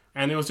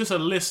 and it was just a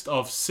list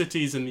of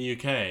cities in the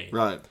UK.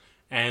 Right.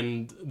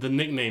 And the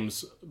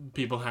nicknames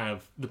people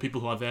have, the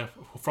people who are there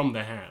from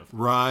there have.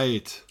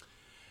 Right.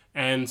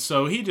 And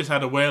so he just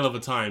had a whale of a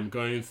time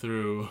going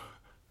through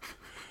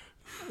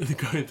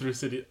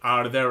cities.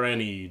 Are there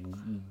any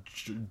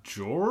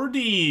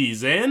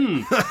Geordies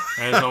in?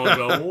 And someone would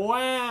go,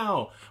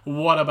 wow.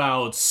 What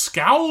about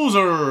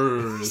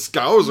Scousers?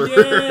 Scousers?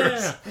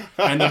 Yeah.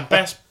 And the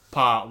best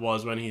part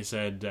was when he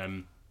said,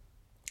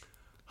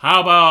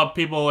 how about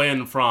people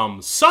in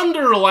from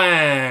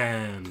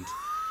Sunderland?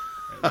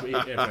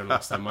 Everyone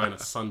lost their mind at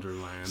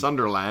Sunderland.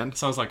 Sunderland. It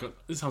sounds like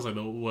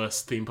the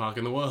worst theme park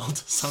in the world.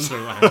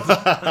 Sunderland.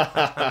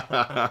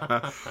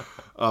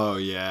 Oh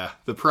yeah,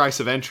 the price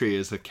of entry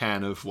is a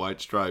can of White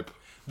Stripe.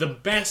 The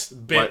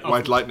best bit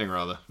White Lightning,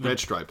 rather.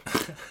 Red Stripe.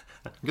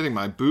 I'm getting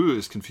my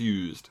booze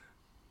confused.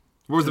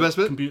 What was the best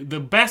bit? The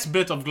best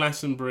bit of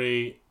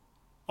Glastonbury,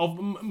 of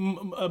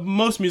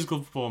most musical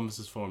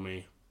performances for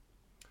me,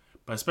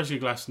 but especially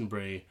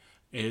Glastonbury,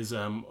 is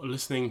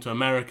listening to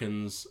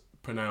Americans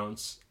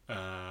pronounce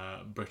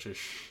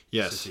British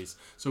cities.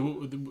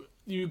 So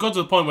you got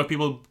to the point where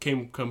people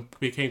became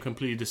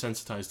completely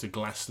desensitized to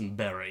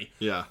Glastonbury.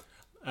 Yeah.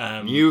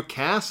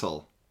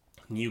 Newcastle.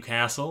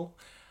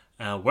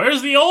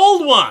 Where's the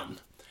old one?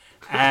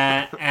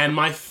 And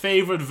my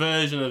favorite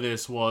version of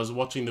this was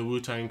watching the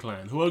Wu-Tang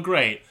Clan, who are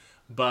great,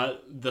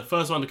 but the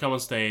first one to come on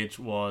stage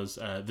was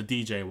the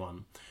DJ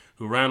one,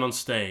 who ran on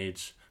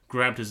stage,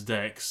 grabbed his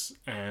decks,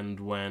 and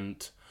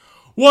went,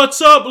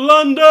 "What's up,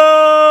 London?"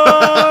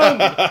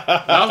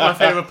 That was my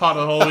favorite part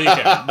of the whole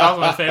weekend. That was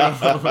my favorite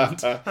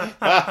moment.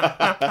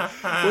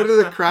 What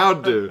did the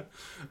crowd do?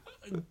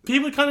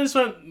 People kind of just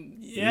went,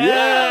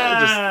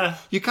 yeah.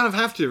 You kind of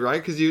have to,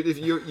 right? Because if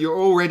you're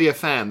already a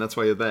fan, that's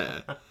why you're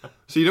there.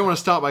 So you don't want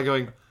to start by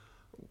going,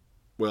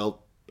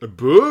 well,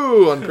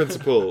 boo on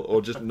principle,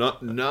 or just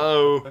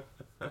no,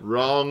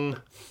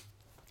 wrong.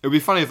 It would be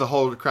funny if the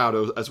whole crowd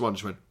as one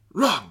just went,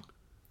 wrong.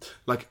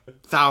 Like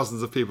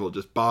thousands of people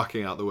just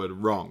barking out the word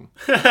wrong.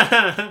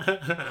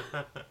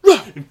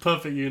 In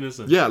perfect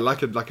unison. Yeah,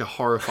 like a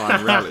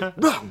horrifying rally.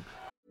 Wrong.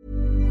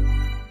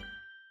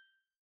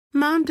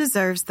 Mom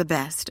deserves the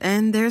best,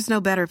 and there's no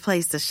better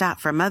place to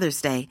shop for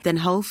Mother's Day than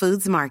Whole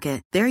Foods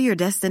Market. They're your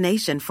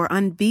destination for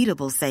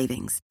unbeatable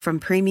savings, from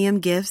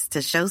premium gifts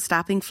to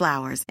show-stopping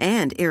flowers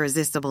and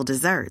irresistible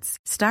desserts.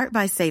 Start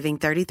by saving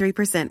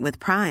 33% with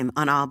Prime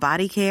on all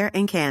body care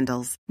and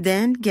candles.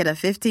 Then get a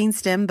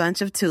 15-stem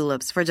bunch of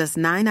tulips for just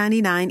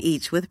 $9.99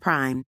 each with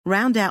Prime.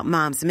 Round out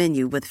Mom's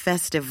menu with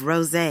festive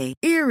rosé,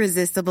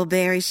 irresistible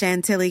berry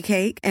chantilly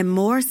cake, and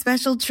more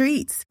special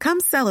treats. Come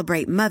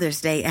celebrate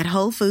Mother's Day at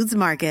Whole Foods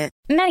Market.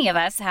 Many of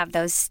us have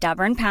those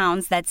stubborn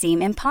pounds that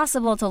seem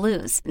impossible to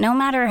lose, no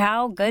matter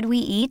how good we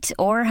eat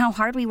or how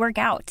hard we work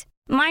out.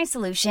 My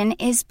solution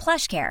is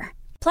PlushCare.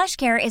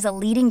 PlushCare is a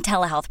leading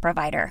telehealth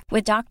provider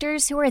with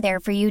doctors who are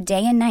there for you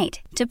day and night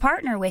to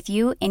partner with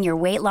you in your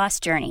weight loss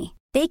journey.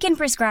 They can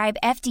prescribe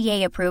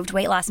FDA-approved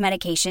weight loss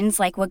medications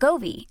like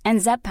Wegovy and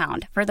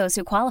Zepbound for those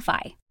who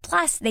qualify.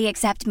 Plus, they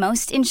accept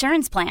most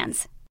insurance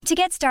plans. To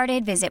get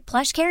started, visit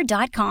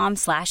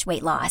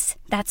plushcare.com/weightloss.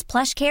 That's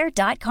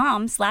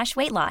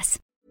plushcare.com/weightloss.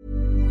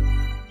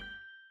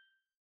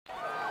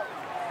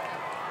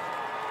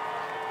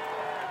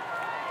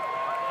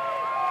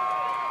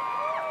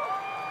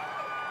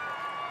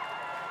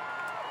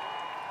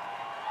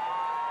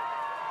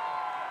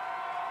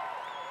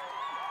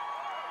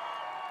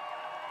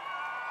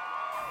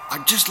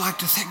 I'd just like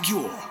to thank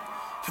you all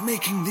for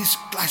making this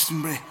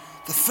Glastonbury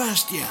the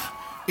first year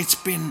it's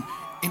been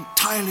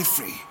entirely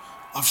free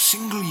of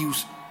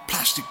single-use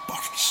plastic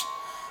bottles.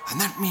 And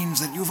that means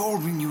that you've all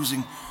been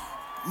using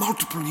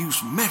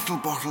multiple-use metal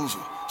bottles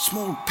or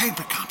small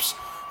paper cups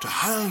to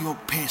hurl your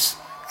piss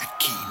at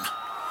Keane.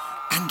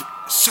 And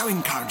so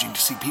encouraging to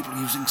see people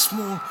using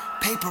small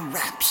paper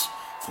wraps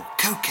for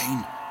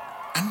cocaine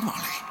and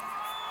Molly.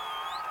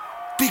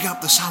 Big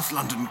up the South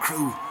London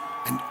crew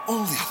and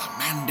all the other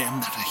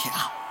mandem that are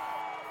here.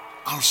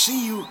 I'll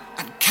see you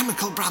at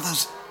Chemical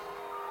Brothers.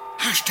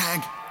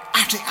 Hashtag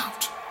at it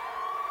out.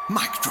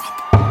 Mic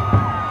drop.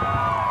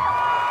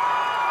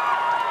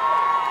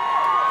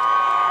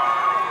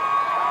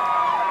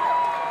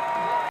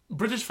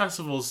 British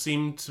festivals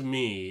seem to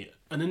me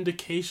an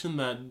indication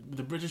that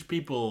the British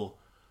people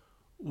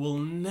will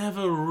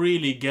never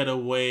really get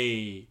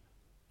away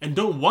and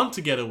don't want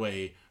to get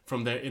away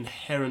from their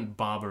inherent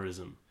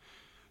barbarism.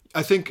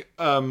 I think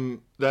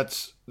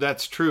that's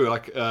true.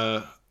 Like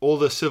all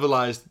the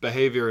civilized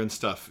behavior and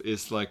stuff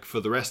is like for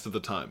the rest of the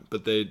time,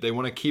 but they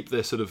want to keep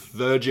their sort of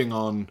verging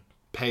on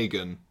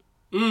pagan.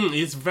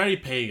 It's very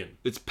pagan.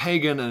 It's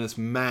pagan and it's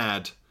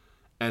mad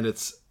and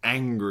it's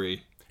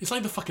angry. It's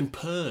like the fucking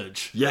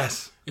Purge.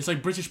 Yes. It's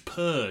like British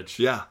Purge.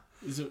 Yeah.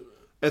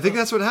 I think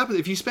that's what happens.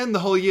 If you spend the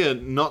whole year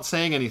not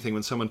saying anything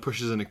when someone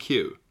pushes in a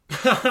queue,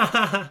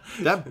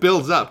 that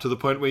builds up to the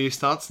point where you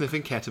start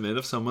sniffing ketamine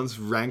of someone's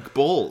rank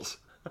balls.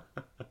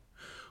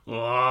 Oh,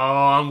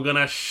 I'm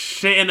gonna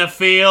shit in a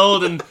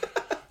field and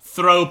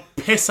throw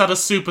piss at a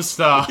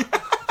superstar.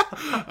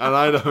 And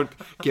I don't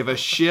give a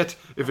shit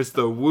if it's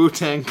the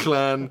Wu-Tang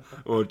Clan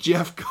or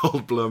Jeff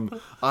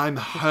Goldblum. I'm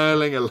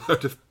hurling a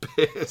load of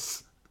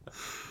piss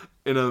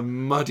in a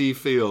muddy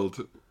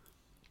field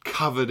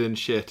covered in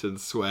shit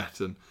and sweat.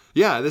 And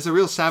yeah, there's a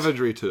real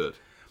savagery to it.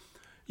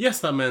 Yes,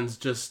 that man's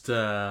just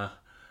a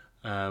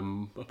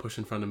push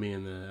in front of me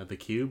at the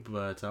cube,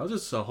 but I'll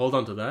just hold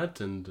on to that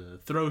and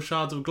throw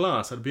shards of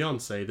glass at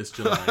Beyonce this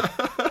July.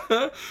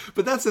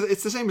 But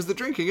it's the same as the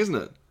drinking, isn't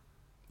it?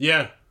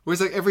 Yeah.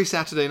 Whereas like every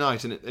Saturday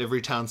night in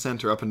every town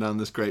centre up and down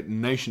this great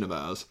nation of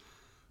ours,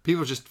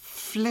 people just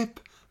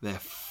flip their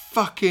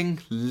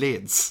fucking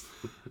lids.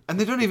 And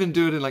they don't even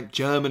do it in like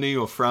Germany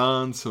or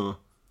France or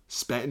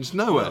Spain. Just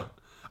nowhere.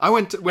 I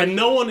went to, and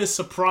no one is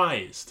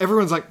surprised.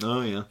 Everyone's like,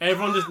 oh yeah.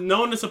 No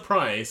one is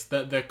surprised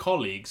that their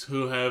colleagues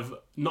who have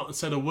not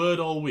said a word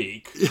all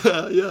week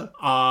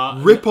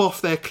rip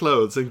off their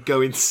clothes and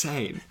go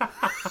insane.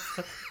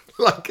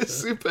 Like a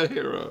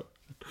superhero.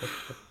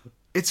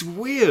 It's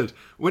weird.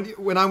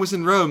 When I was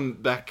in Rome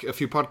back a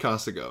few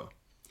podcasts ago,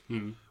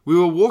 we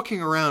were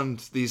walking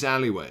around these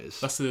alleyways.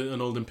 That's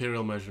an old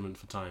imperial measurement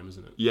for time,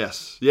 isn't it?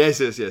 Yes. Yonder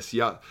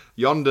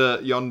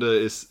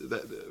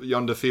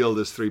field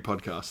is 3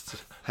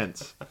 podcasts.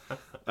 Hence.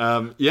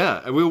 And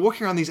we were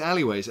walking around these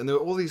alleyways, and there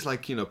were all these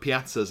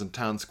piazzas and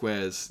town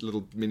squares,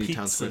 little mini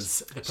town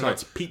squares. They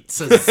pronounce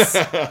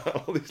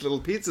pizzas. All these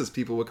little pizzas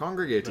people were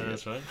congregating.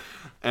 That's right.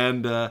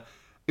 And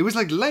it was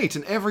like late,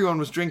 and everyone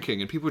was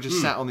drinking, and people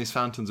just sat on these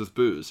fountains with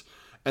booze.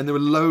 And there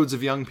were loads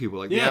of young people,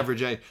 like the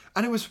average age.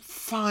 And it was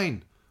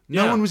fine.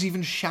 No one was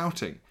even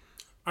shouting.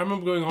 I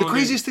remember going on. The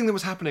craziest thing that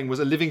was happening was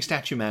a living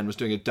statue man was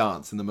doing a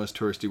dance in the most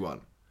touristy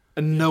one.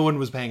 And no one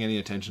was paying any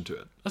attention to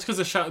it. That's because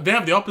they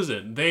have the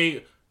opposite.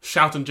 They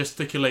shout and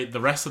gesticulate the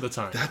rest of the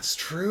time. That's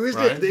true,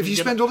 isn't it? If you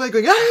spend all day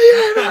going,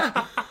 ah,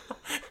 yeah.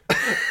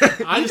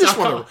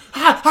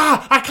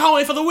 I can't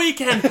wait for the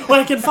weekend when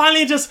I can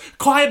finally just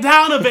quiet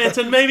down a bit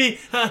and maybe...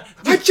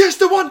 I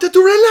just wanted to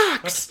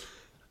relax!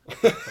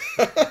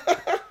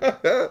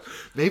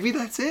 Maybe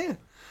that's it.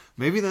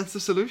 Maybe that's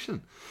the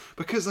solution.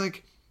 Because,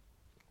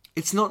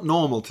 it's not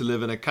normal to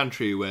live in a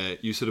country where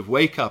you sort of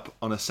wake up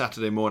on a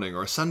Saturday morning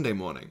or a Sunday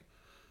morning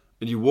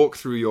and you walk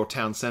through your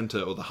town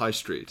centre or the high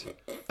street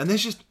and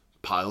there's just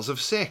piles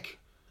of sick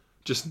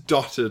just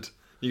dotted.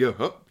 You go,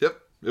 oh, yep,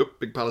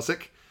 big pile of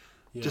sick.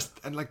 Yeah.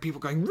 And people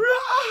going,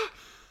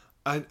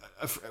 rah!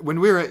 When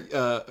we were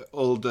at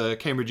old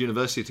Cambridge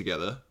University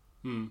together,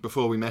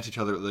 before we met each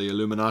other at the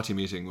Illuminati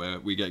meeting where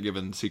we get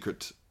given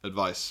secret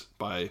advice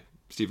by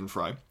Stephen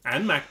Fry.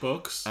 And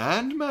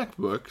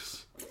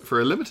MacBooks. For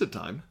a limited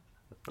time.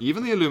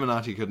 Even the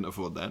Illuminati couldn't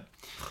afford that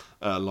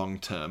long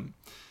term.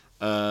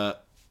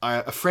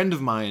 A friend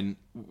of mine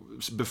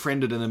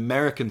befriended an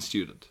American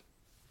student.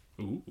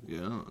 Ooh.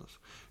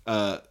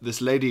 Yes. This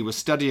lady was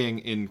studying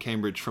in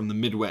Cambridge from the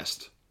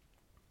Midwest.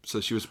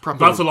 So she was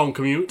properly... That's a long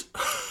commute.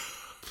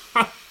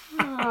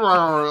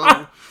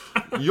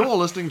 You're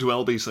listening to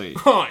LBC.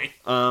 Hi.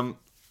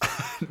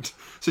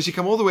 So she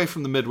come all the way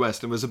from the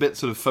Midwest and was a bit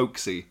sort of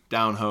folksy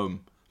down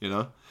home,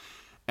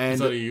 And is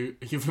that a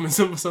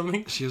euphemism or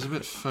something? She was a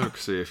bit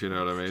folksy, if you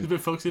know what I mean. She's a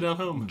bit folksy down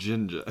home.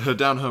 Ginger. Her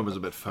down home was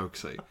a bit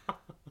folksy.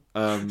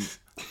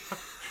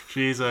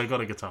 She's got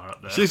a guitar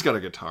up there. She's got a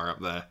guitar up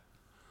there.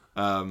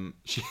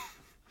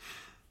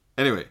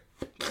 Anyway,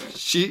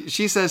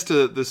 she says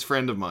to this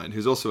friend of mine,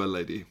 who's also a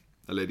lady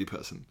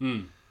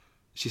person,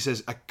 she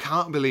says, I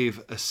can't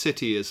believe a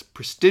city as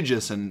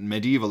prestigious and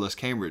medieval as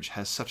Cambridge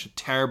has such a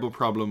terrible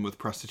problem with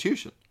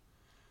prostitution.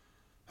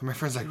 And my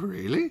friend's like,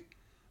 really?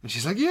 And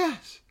she's like,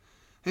 yes.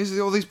 There's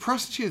all these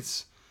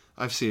prostitutes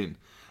I've seen.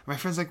 And my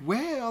friend's like,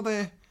 where are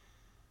they?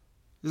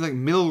 It was like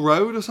Mill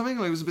Road or something.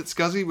 Like, it was a bit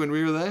scuzzy when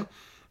we were there.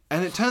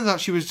 And it turns out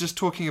she was just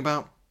talking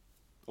about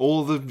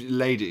all the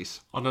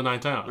ladies. On a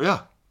night out?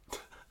 Yeah.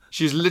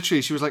 She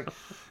was like,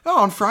 oh,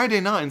 on Friday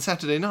night and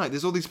Saturday night,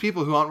 there's all these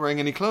people who aren't wearing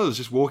any clothes,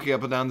 just walking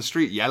up and down the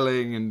street,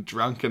 yelling and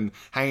drunk and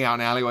hanging out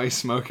in alleyways,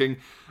 smoking.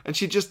 And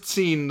she'd just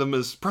seen them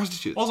as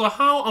prostitutes. Also,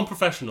 how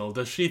unprofessional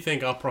does she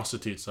think our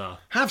prostitutes are?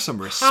 Have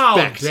some respect.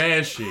 How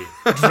dare she?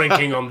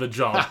 Drinking on the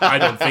job. I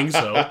don't think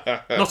so.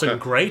 Not in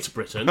Great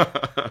Britain.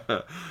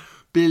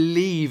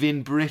 Believe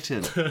in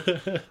Britain.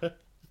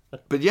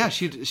 But yeah,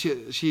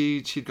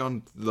 she'd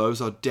gone,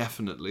 those are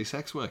definitely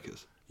sex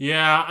workers.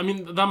 Yeah, I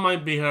mean, that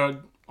might be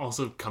her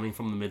also coming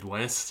from the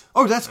Midwest.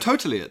 Oh, that's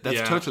totally it.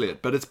 That's totally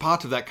it. But it's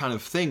part of that kind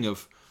of thing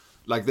of,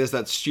 like, there's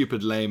that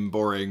stupid, lame,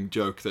 boring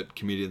joke that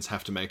comedians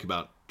have to make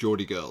about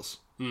Geordie girls,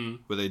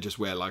 where they just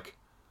wear, like,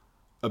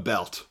 a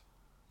belt,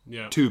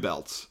 2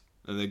 belts,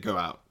 and they go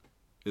out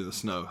in the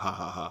snow, ha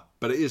ha ha.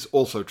 But it is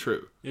also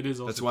true. It is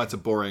also That's why it's a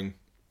boring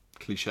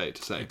cliche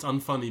to say. It's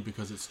unfunny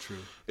because it's true.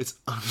 That's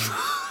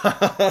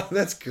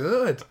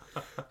good.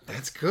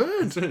 That's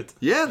good. That's it.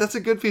 Yeah, that's a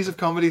good piece of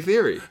comedy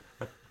theory.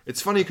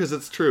 It's funny because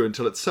it's true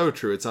until it's so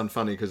true. It's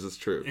unfunny because it's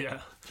true.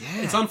 Yeah.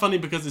 It's unfunny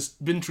because it's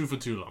been true for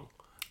too long.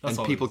 That's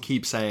and people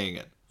keep saying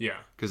it. Yeah.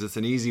 Because it's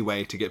an easy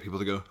way to get people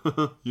to go,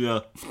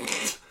 yeah.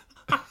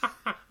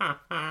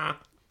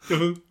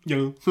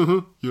 Yeah.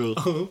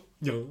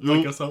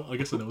 I guess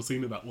I've never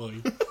seen it that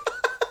way.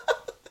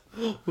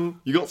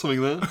 You got something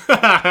there?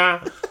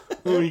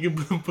 Oh, you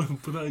can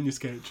put that in your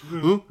sketch.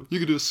 Oh, you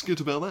could do a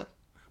skit about that.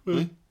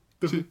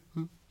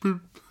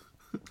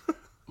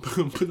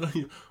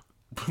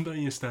 Put that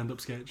in your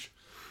stand-up sketch.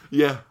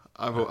 Yeah,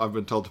 I've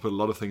been told to put a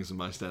lot of things in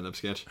my stand-up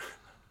sketch.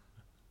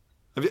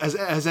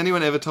 Has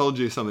anyone ever told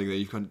you something that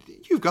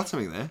you've got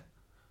something there?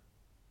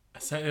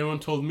 Has anyone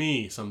told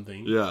me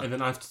something? Yeah. And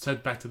then I've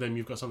said back to them,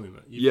 you've got something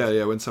there.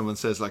 Yeah. When someone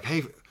says, like,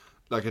 hey,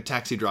 like a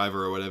taxi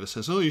driver or whatever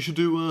says, oh, you should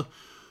do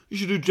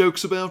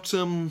jokes about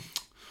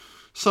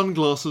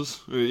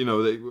sunglasses. Or,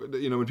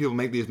 when people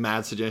make these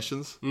mad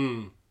suggestions.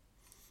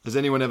 Has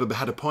anyone ever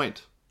had a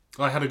point?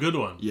 I had a good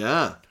one.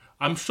 Yeah.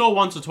 I'm sure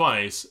once or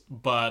twice,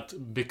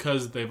 but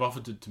because they've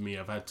offered it to me,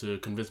 I've had to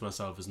convince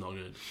myself it's not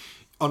good.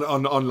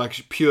 On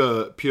like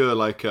pure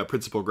like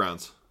principle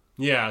grounds.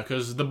 Yeah,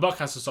 because the buck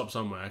has to stop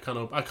somewhere. I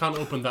can't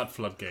open that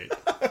floodgate.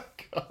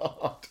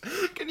 God,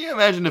 can you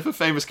imagine if a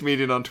famous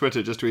comedian on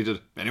Twitter just tweeted,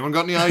 "Anyone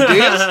got any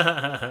ideas?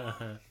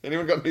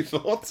 Anyone got any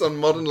thoughts on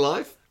modern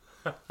life?"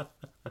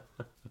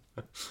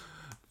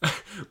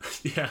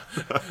 Yeah.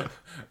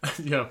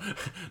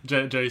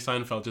 Jerry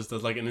Seinfeld just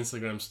does like an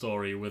Instagram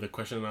story with a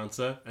question and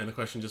answer, and the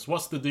question just,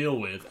 what's the deal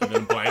with? And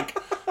then blank.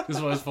 This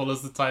always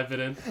follows to type it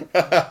in.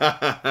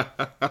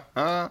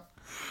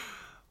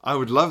 I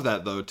would love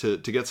that, though, to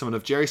get someone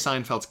of Jerry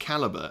Seinfeld's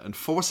caliber and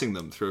forcing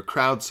them through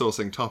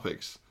crowdsourcing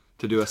topics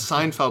to do a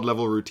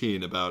Seinfeld-level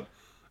routine about,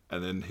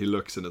 and then he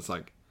looks and it's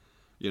like,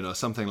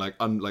 something like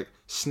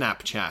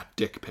Snapchat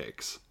dick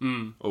pics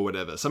or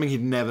whatever. Something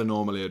he'd never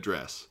normally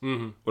address.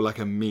 Or like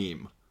a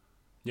meme.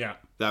 Yeah.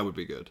 That would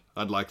be good.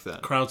 I'd like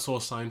that.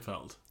 Crowdsource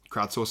Seinfeld.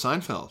 Crowdsource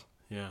Seinfeld.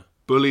 Yeah.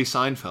 Bully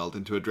Seinfeld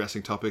into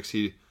addressing topics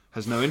he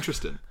has no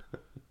interest in.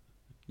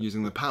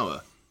 Using the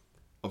power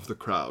of the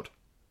crowd.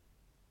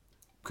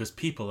 Because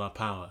people are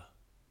power.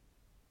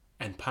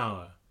 And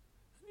power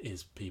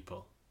is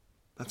people.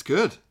 That's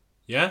good.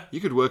 Yeah?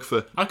 You could work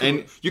for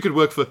you could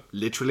work for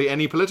literally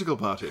any political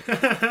party.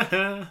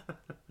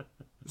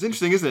 It's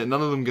interesting, isn't it?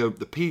 None of them go,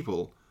 the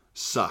people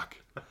suck.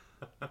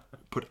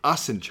 Put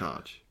us in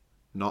charge,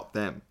 not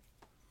them.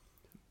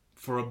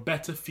 For a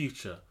better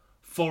future.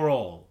 For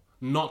all.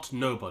 Not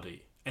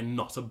nobody. And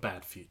not a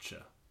bad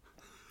future.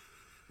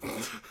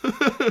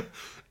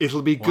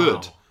 It'll be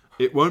good.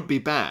 It won't be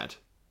bad.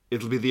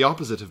 It'll be the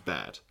opposite of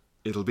bad.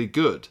 It'll be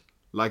good.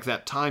 Like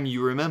that time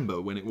you remember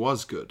when it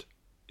was good.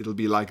 It'll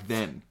be like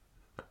then.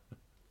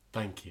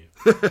 Thank you.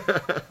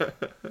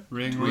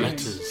 Ring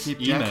Letters, keep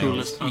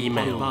emails,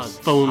 emails,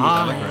 phone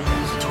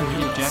letters,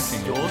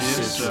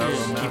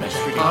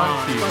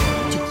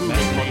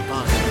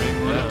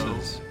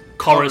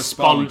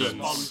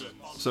 correspondence.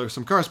 So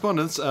some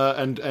correspondence,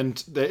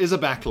 and there is a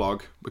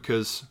backlog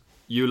because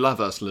you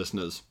love us,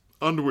 listeners,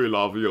 and we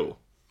love you.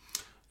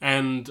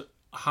 And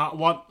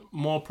what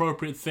more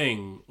appropriate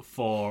thing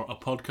for a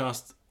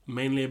podcast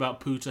mainly about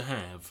poo to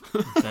have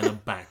than a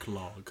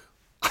backlog?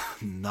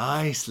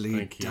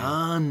 Nicely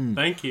done.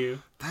 Thank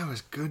you. That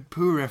was good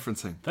poo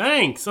referencing.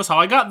 Thanks. That's how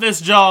I got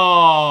this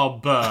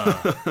job.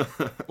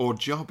 Or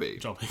jobby.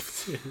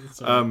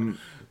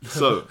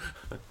 So.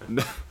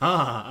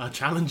 A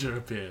challenger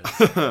appears.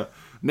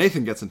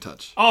 Nathan gets in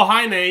touch. Oh,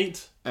 hi,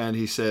 Nate. And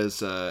he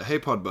says, hey,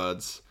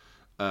 Podbuds.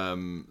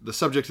 The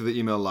subject of the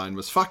email line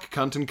was fuck,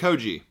 cunt, and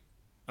Koji.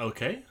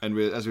 Okay. And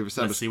as we've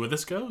established, let's see where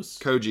this goes.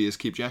 Koji is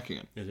keep jacking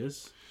it. It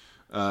is.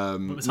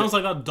 It sounds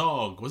like that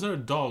dog. Was there a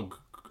dog?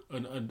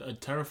 A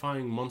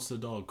terrifying monster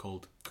dog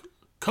called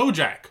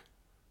Kojak.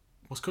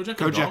 Was Kojak a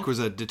Kojak dog? was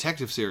a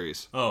detective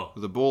series. Oh.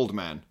 With a bald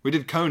man. We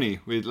did Coney.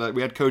 We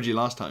had Koji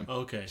last time.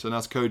 Okay. So now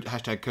it's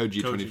hashtag Koji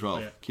 2012.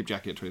 yeah. Keep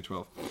Jackie at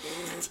 2012.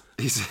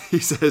 He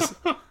says...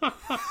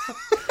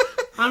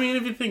 I mean,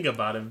 if you think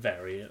about it,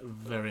 very,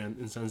 very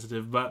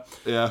insensitive, but...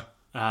 Yeah.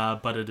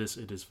 But it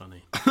is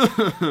funny.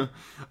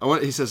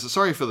 He says,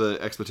 sorry for the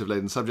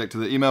expletive-laden subject to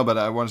the email, but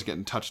I wanted to get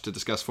in touch to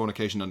discuss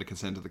fornication under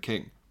consent of the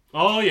king.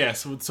 Oh,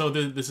 yes. So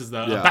this is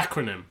the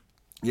backronym.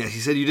 Yes,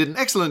 he said you did an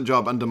excellent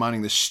job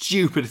undermining the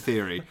stupid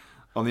theory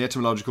on the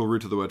etymological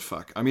root of the word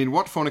fuck. I mean,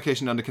 what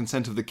fornication under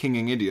consent of the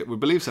kinging idiot would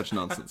believe such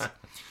nonsense?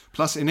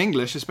 Plus, in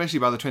English, especially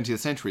by the 20th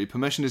century,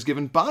 permission is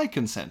given by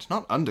consent,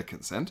 not under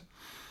consent.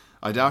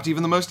 I doubt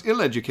even the most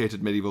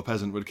ill-educated medieval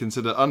peasant would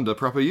consider under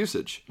proper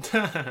usage.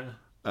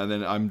 And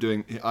then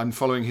I'm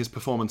following his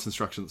performance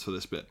instructions for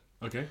this bit.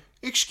 Okay.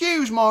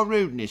 Excuse my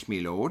rudeness,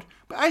 me lord,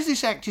 but as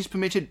this act is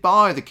permitted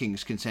by the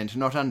king's consent and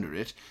not under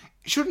it,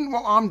 shouldn't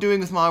what I'm doing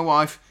with my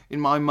wife in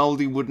my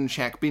mouldy wooden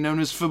shack be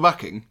known as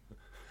fucking?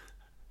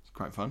 It's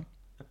quite fun.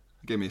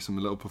 Gave me some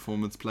little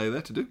performance play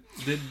there to do.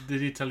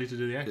 Did he tell you to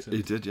do the accent?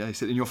 He did, yeah. He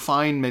said, in your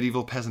fine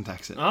medieval peasant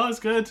accent. Oh, it's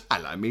good.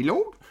 Hello, me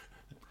lord.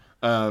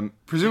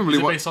 Presumably,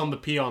 Is it based on the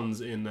peons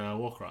in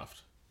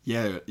Warcraft?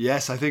 Yeah,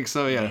 yes, I think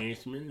so, yeah.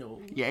 Yes, my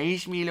lord.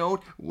 Yes, me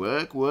lord.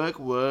 Work, work,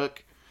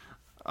 work.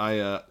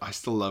 I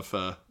still love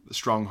the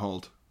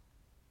Stronghold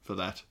for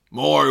that.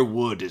 More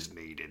wood is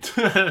needed.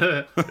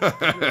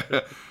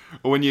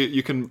 Or when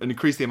you can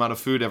increase the amount of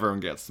food everyone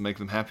gets to make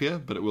them happier,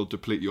 but it will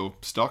deplete your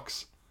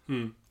stocks.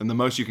 And the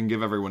most you can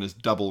give everyone is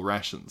double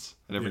rations,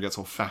 and everyone gets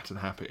all fat and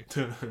happy.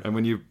 And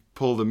when you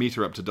pull the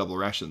meter up to double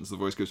rations, the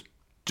voice goes,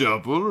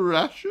 double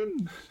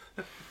ration?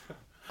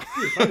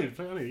 I need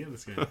to get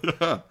this game.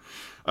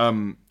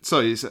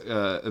 So he's,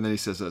 and then he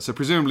says, so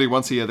presumably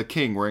once a year the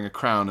king, wearing a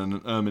crown and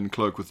an ermine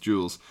cloak with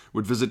jewels,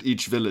 would visit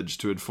each village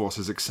to enforce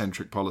his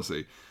eccentric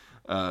policy.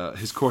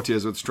 His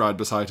courtiers would stride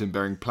beside him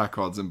bearing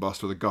placards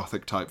embossed with a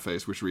Gothic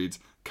typeface which reads,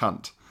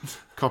 cunt.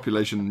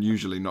 Copulation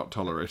usually not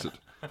tolerated.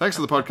 Thanks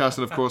for the podcast,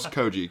 and of course,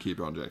 Koji, keep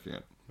on jacking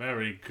it.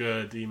 Very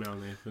good email,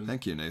 Nathan.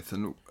 Thank you,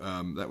 Nathan.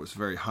 That was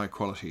very high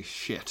quality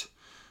shit.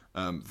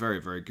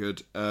 Very, very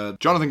good.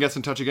 Jonathan gets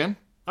in touch again.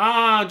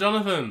 Ah,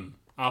 Jonathan,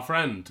 our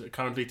friend,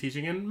 currently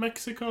teaching in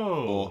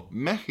Mexico. Or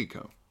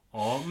Mexico.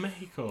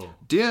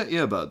 Dear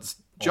earbuds,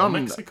 John...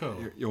 Mexico.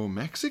 Or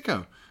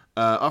Mexico.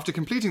 After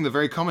completing the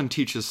very common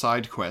teacher's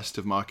side quest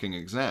of marking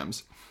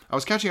exams, I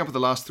was catching up with the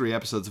last 3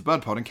 episodes of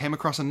BudPod and came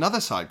across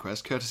another side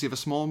quest courtesy of a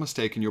small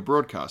mistake in your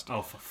broadcast.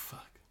 Oh, for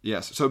fuck.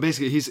 Yes, so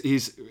basically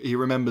he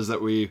remembers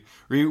that we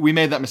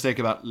made that mistake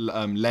about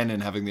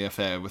Lenin having the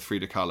affair with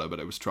Frida Kahlo, but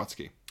it was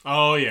Trotsky.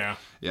 Oh, yeah.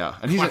 Yeah,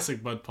 and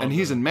Classic BudPod. And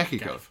he's in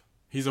Mexico. Gaff.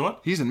 He's a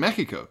what? He's in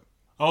Mexico.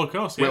 Oh, of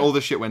course, yeah. Where all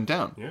this shit went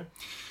down. Yeah.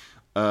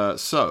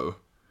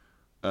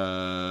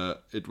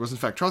 It was in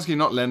fact Trotsky,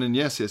 not Lenin,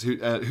 yes,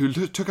 who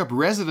took up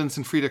residence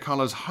in Frida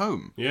Kahlo's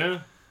home.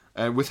 Yeah.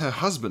 With her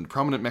husband,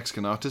 prominent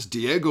Mexican artist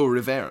Diego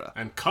Rivera.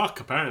 And cuck,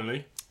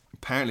 apparently.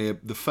 Apparently,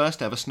 the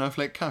first ever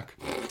snowflake cuck.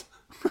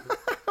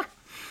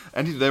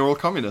 And they're all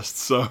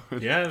communists, so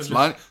yeah.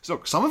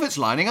 So some of it's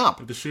lining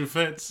up. If the shoe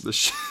fits.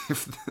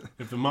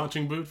 If the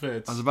marching boot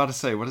fits. I was about to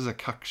say, what is a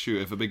cuck shoe?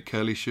 If a big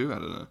curly shoe? I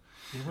don't know.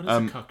 Yeah, what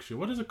is a cuck shoe?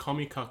 What is a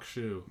commie cuck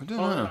shoe? I don't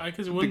know. I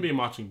guess it wouldn't be a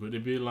marching boot.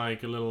 It'd be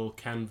like a little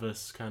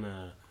canvas kind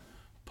of...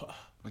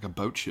 Like a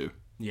boat shoe.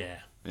 Yeah.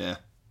 Yeah.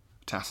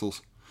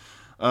 Tassels.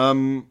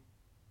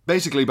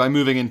 Basically, by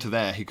moving into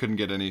there, he couldn't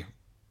get any...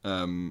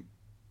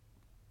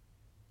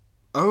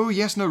 Oh,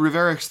 yes, no,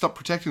 Rivera stopped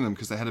protecting them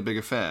because they had a big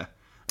affair.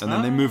 And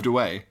then they moved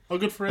away. Oh,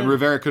 good for him. And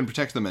Rivera couldn't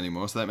protect them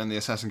anymore, so that meant the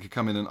assassin could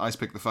come in and ice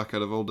pick the fuck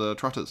out of old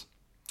trotters.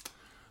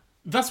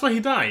 That's why he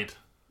died?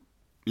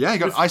 Yeah, he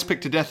got ice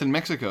picked to death in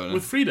Mexico.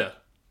 With Frida?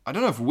 I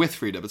don't know if with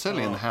Frida, but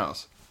certainly in the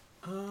house.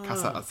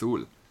 Casa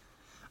Azul.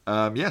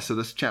 So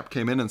this chap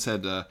came in and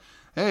said,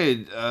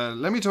 hey,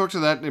 let me talk to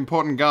that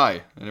important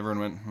guy. And everyone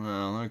went,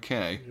 well,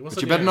 okay.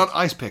 But you better not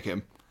ice pick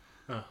him.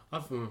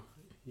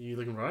 You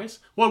looking for ice?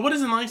 Well, what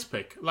is an ice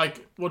pick?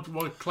 Like, what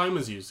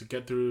climbers use to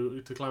get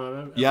through, to climb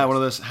Everest? Yeah, one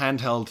of those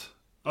handheld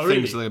things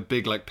really? with a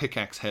big, like,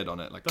 pickaxe head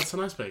on it. Like That's an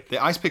ice pick? They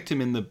ice picked him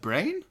in the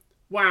brain?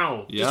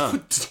 Wow. Yeah.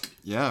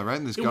 Yeah, right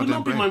in this it goddamn would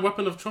not be brain. my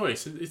weapon of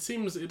choice.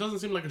 It doesn't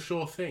seem like a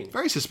sure thing.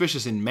 Very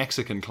suspicious in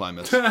Mexican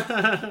climates.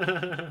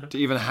 To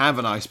even have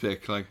an ice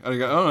pick. Like, I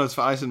go, oh, it's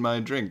for ice in my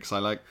drinks. I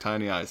like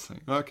tiny ice.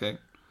 Like, okay.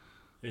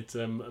 It's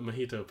a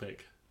mojito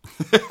pick.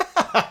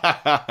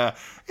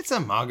 It's a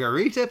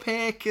margarita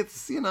pick.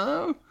 It's,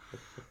 the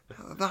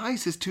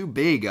ice is too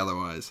big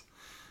otherwise.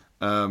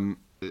 And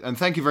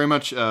thank you very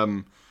much,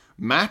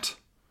 Matt,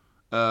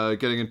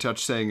 getting in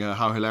touch saying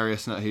how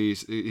hilarious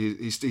he's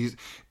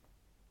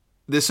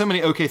there's so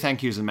many okay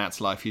thank yous in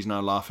Matt's life. He's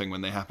now laughing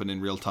when they happen in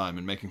real time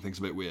and making things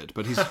a bit weird.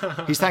 But he's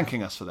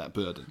thanking us for that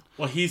burden.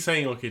 Well, he's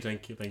saying okay,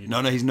 thank you.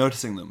 No, he's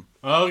noticing them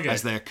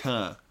as they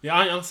occur. Yeah,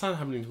 I understand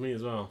happening to me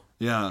as well.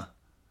 Yeah,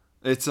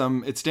 it's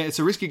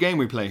a risky game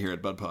we play here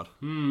at BudPod.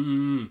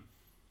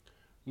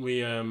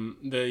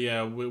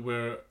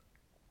 We're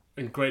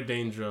in great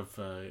danger of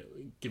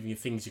giving you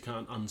things you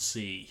can't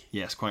unsee.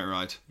 Yes, quite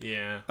right.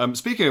 Yeah.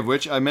 Speaking of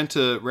which, I meant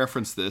to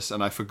reference this,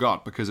 and I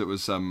forgot because it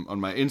was on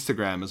my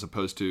Instagram as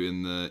opposed to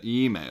in the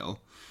email.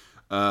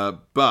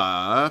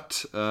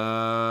 But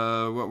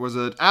what was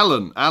it?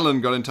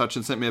 Alan got in touch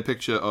and sent me a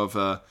picture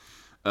of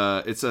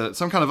it's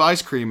some kind of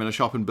ice cream in a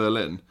shop in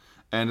Berlin,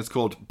 and it's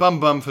called Bum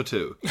Bum for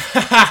Two.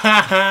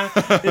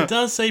 It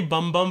does say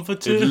Bum Bum for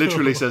Two. It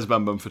literally says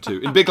Bum Bum for Two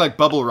in big like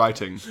bubble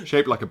writing,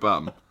 shaped like a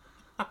bum.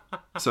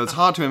 So it's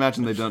hard to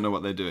imagine they don't know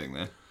what they're doing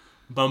there.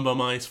 Bum Bum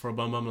Ice for a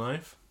Bum Bum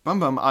Life. Bum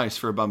Bum Ice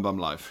for a Bum Bum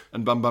Life,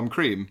 and Bum Bum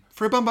Cream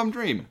for a Bum Bum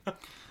Dream.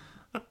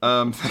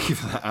 Thank you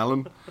for that,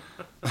 Alan.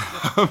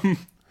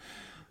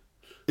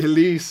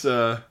 Elise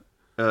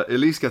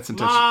gets in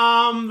touch.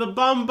 Mom, the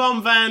Bum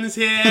Bum van is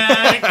here.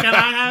 Can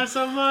I have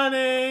some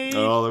money?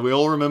 Oh, we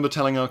all remember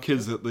telling our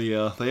kids that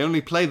they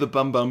only play the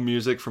Bum Bum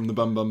music from the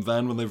Bum Bum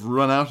van when they've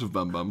run out of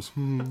Bum Bums.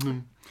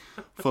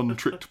 Fun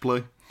trick to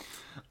play.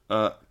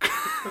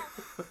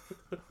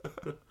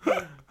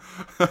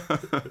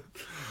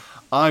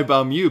 I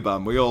bum, you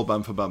bum. We all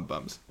bum for Bum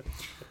Bums.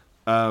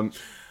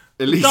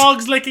 Elise,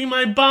 Dog's licking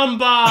my bum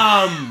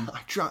bum.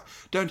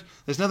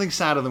 There's nothing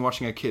sadder than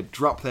watching a kid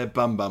drop their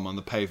bum bum on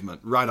the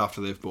pavement right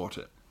after they've bought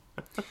it.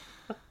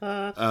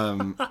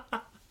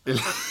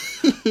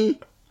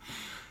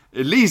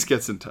 Elise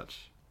gets in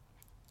touch.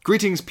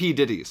 Greetings, P.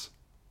 Diddies.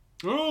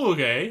 Oh,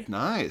 okay.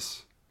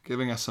 Nice.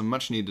 Giving us some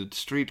much-needed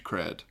street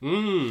cred.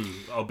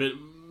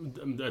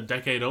 A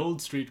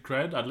decade-old street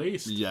cred, at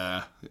least.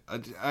 Yeah.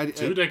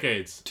 2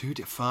 decades.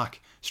 Fuck.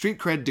 Street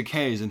cred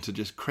decays into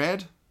just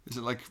cred? Is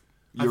it like...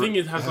 I think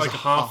it has like a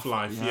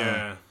half-life,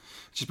 yeah. It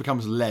just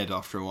becomes lead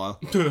after a while.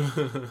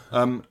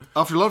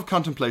 After a lot of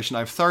contemplation,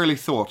 I've thoroughly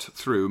thought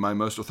through my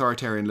most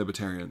authoritarian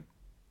libertarian.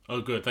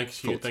 Oh, good.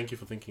 Thank you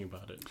for thinking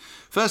about it.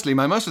 Firstly,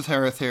 my most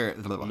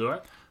authoritarian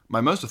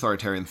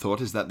thought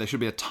is that there should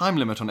be a time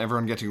limit on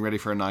everyone getting ready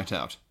for a night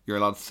out. You're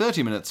allowed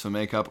 30 minutes for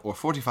makeup or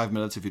 45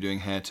 minutes if you're doing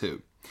hair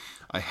too.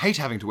 I hate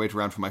having to wait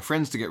around for my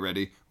friends to get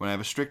ready when I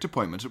have a strict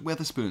appointment at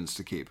Wetherspoons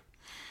to keep.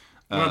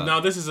 Well, now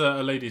this is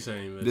a lady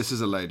saying this. This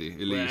is a lady,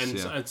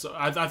 Elise.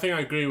 I think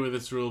I agree with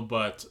this rule,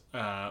 but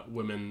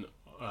women...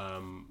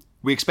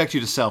 we expect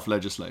you to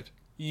self-legislate.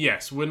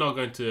 Yes, we're not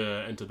going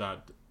to enter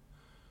that.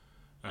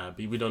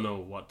 We don't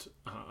know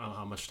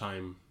how much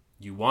time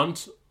you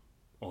want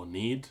or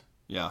need.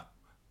 Yeah.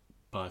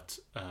 But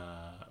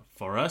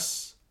for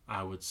us,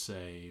 I would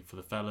say, for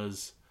the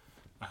fellas,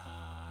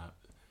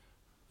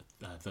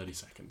 30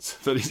 seconds.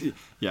 30,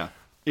 yeah.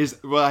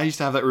 I used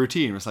to have that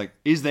routine. It's like,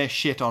 is there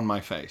shit on my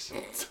face?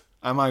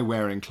 Am I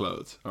wearing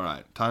clothes? All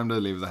right, time to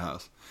leave the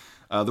house.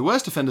 The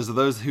worst offenders are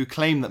those who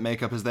claim that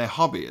makeup is their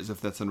hobby, as if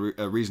that's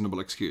a reasonable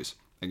excuse.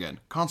 Again,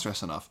 can't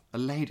stress enough, a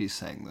lady's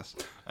saying this,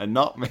 and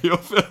not me or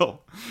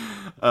Phil.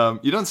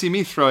 You don't see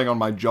me throwing on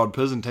my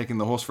jodhpurs and taking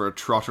the horse for a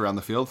trot around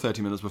the field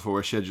 30 minutes before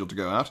we're scheduled to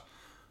go out.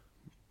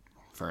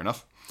 Fair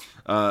enough.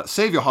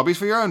 Save your hobbies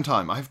for your own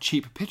time. I have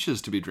cheap pitchers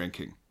to be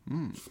drinking.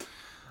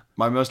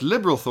 My most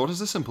liberal thought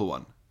is a simple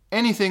one.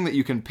 Anything that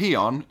you can pee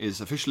on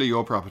is officially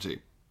your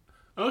property.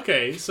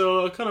 Okay,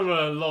 so kind of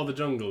a law of the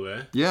jungle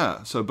there.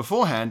 Yeah, so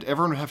beforehand,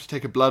 everyone would have to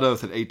take a blood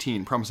oath at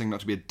 18, promising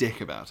not to be a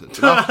dick about it.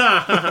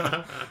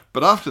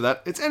 But after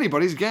that, it's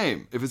anybody's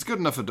game. If it's good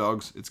enough for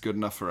dogs, it's good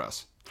enough for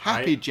us.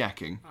 Happy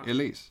jacking,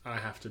 Elise. I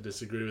have to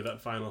disagree with that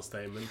final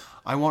statement.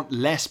 I want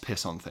less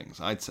piss on things,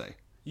 I'd say.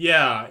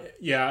 Yeah.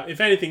 If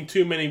anything,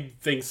 too many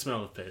things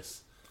smell of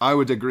piss. I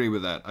would agree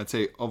with that. I'd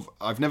say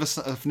I've never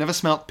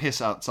smelt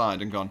piss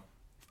outside and gone,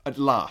 at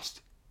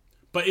last.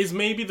 But is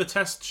maybe the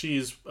test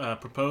she's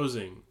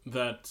proposing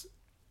that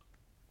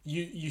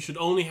you should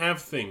only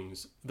have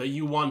things that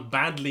you want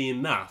badly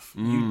enough,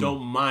 you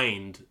don't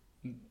mind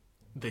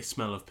the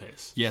smell of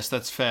piss? Yes,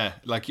 that's fair.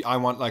 Like I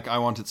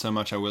want it so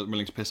much I'm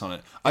willing to piss on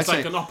it. It's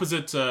like an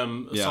opposite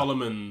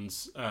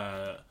Solomon's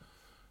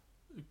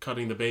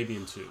cutting the baby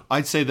in two.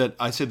 I'd say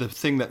the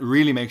thing that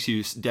really makes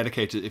you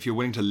dedicated if you're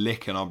willing to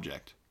lick an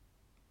object.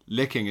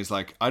 Licking is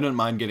like, I don't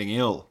mind getting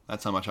ill.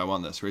 That's how much I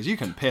want this. Whereas you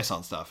can piss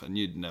on stuff and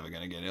you're never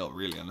going to get ill,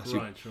 really, unless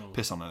you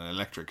piss on an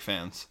electric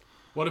fence.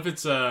 What if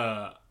it's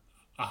a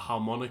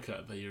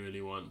harmonica that you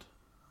really want?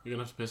 You're going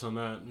to have to piss on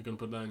that. You're going to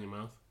put that in your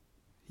mouth.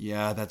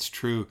 Yeah, that's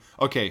true.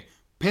 Okay,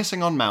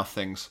 pissing on mouth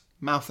things.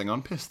 Mouthing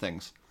on piss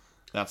things.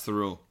 That's the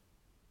rule.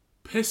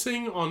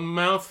 Pissing on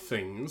mouth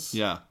things?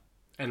 Yeah.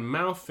 And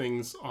mouth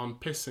things on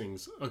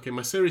pissings. Okay,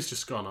 my Siri's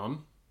just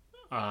gone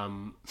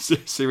on.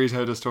 Siri's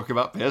heard us talk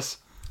about piss.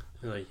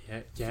 Like,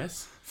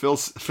 yes.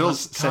 Phil's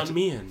count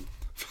me in.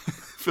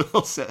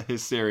 Phil set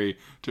his Siri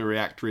to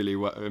react really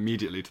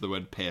immediately to the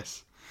word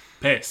piss.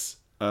 Piss.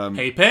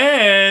 Hey,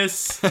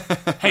 piss.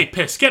 Hey,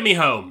 piss. Get me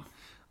home.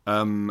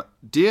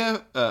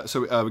 Dear.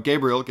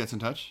 Gabriel gets in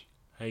touch.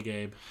 Hey,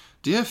 Gabe.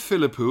 Dear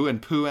Philippou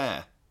and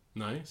Pooh-air.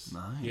 Nice.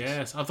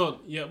 Yes, I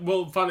thought. Yeah.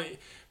 Well, funny.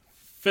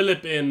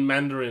 Philip in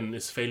Mandarin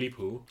is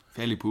Felipou.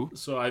 Felipou.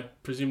 So I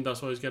presume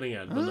that's what he's getting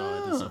at. But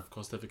no, it is of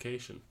course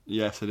defecation.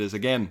 Yes, it is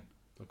again.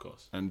 Of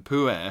course. And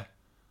Pooh-air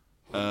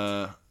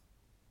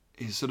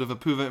is sort of a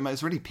Pooh.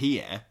 It's already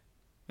Pierre.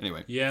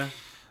 Anyway. Yeah.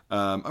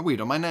 A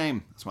weed on my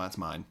name. That's why it's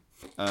mine.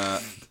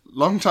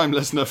 Long-time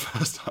listener,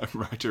 first-time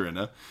writer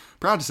inner.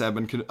 Proud to say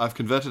I've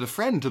converted a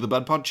friend to the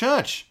BudPod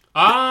Church.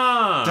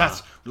 Ah!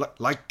 That's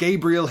like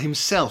Gabriel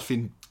himself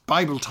in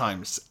Bible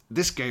times.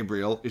 This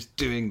Gabriel is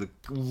doing the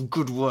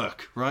good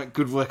work, right?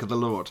 Good work of the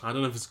Lord. I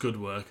don't know if it's good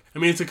work. I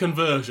mean, it's a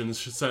conversion,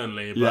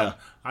 certainly, but Yeah.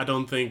 I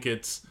don't think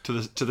it's... To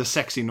the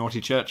sexy, naughty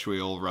church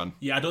we all run.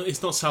 Yeah,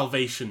 it's not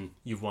salvation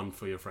you've won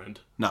for your friend.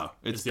 No,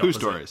 it's the poo opposite.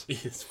 stories.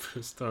 It's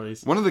poo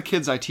stories. One of the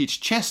kids I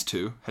teach chess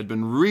to had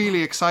been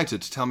really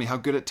excited to tell me how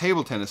good at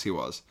table tennis he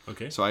was.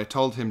 Okay. So I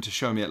told him to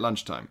show me at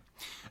lunchtime.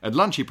 At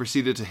lunch, he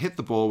proceeded to hit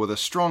the ball with a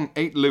strong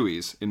 8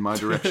 louis in my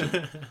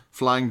direction,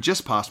 flying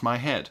just past my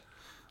head.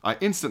 I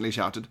instantly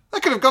shouted,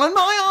 "That could have gone in my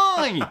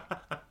eye!"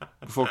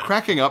 before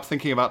cracking up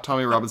thinking about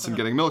Tommy Robinson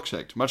getting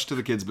milkshaked, much to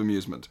the kids'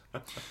 bemusement.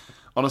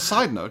 On a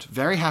side note,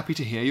 very happy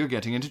to hear you're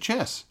getting into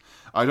chess.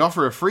 I'd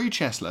offer a free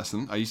chess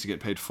lesson. I used to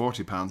get paid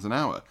 £40 an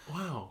hour.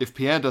 Wow. If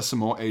Pierre does some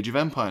more Age of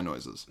Empire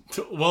noises.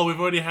 Well, we've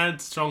already had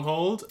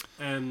Stronghold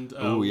and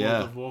Oh, yeah.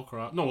 World of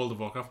Warcraft. No, World of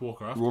Warcraft,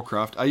 Warcraft.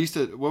 Warcraft. I used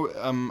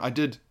to... I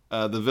did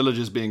the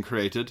villages being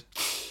created.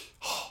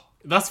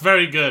 That's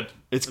very good.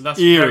 That's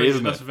eerie, very,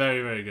 isn't it? That's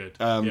very, very good.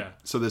 Yeah.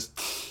 So there's...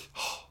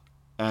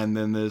 And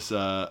then there's...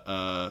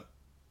 oh,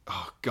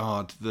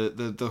 God.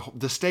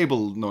 The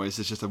stable noise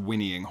is just a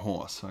whinnying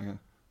horse.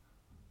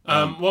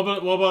 What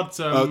about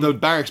the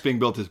barracks being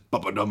built is...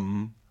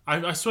 Ba-ba-dum.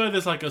 I swear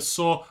there's like a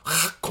saw.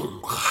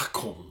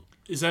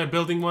 Is there a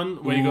building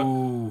one where you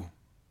go?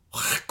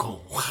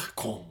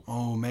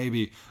 Oh,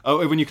 maybe.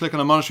 Oh, when you click on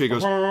a monastery, it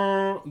goes...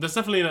 There's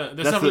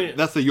definitely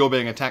That's the you're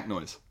being attacked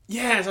noise.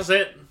 Yes, that's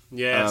it.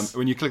 Yes.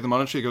 When you click the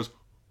monastery, it goes...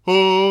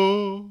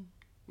 Oh.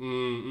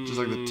 Just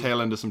like the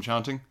tail end of some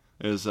chanting.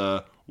 There's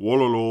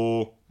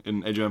Wololo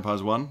in Age of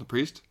Empires 1, the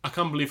priest. I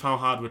can't believe how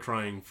hard we're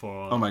trying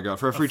for... Oh my god,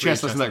 for a free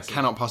chess lesson that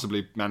cannot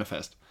possibly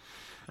manifest.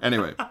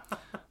 Anyway,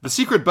 the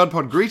secret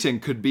BudPod greeting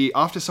could be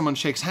after someone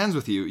shakes hands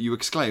with you, you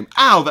exclaim,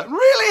 "Ow, that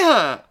really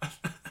hurt!"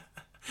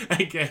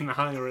 Again,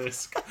 high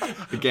risk.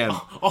 Again.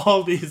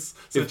 All these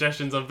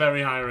suggestions are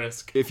very high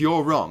risk. If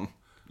you're wrong,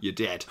 you're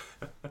dead.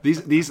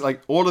 These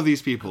like all of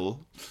these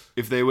people,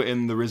 if they were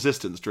in the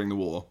resistance during the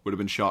war, would have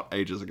been shot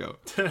ages ago.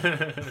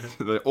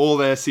 All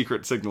their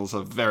secret signals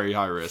are very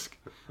high risk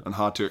and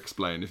hard to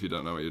explain if you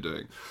don't know what you're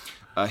doing.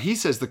 He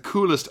says the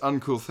coolest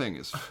uncool thing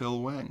is Phil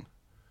Wang.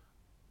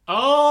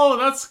 Oh,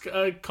 that's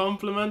a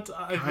compliment,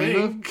 I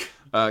think.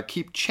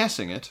 Keep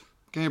chessing it,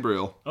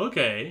 Gabriel.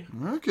 Okay.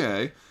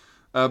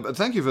 But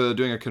thank you for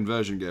doing a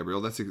conversion,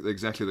 Gabriel. That's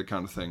exactly the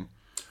kind of thing.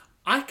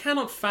 I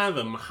cannot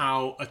fathom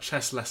how a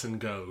chess lesson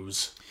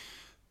goes.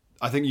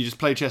 I think you just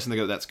play chess and they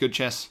go, "That's good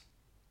chess.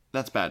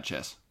 That's bad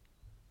chess.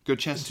 Good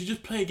chess." Do you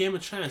just play a game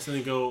of chess and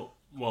then go,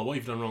 "Well, what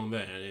you've done wrong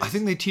there?" I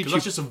think they teach you...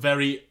 That's just a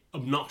very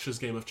obnoxious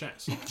game of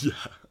chess. Yeah.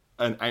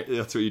 And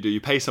that's what you do.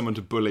 You pay someone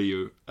to bully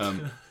you.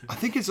 I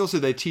think it's also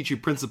they teach you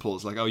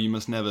principles like, oh, you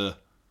must never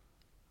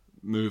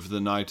move the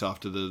knight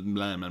after the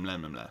blah, blah, blah,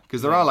 blah, blah.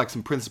 Because there are like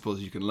some principles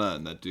you can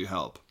learn that do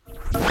help.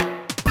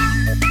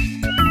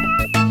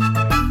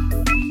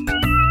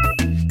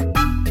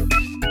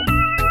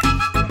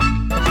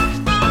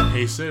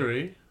 Hey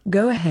Siri.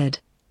 Go ahead.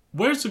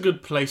 Where's a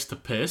good place to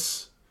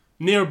piss?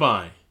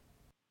 Nearby.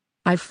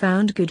 I've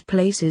found good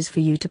places for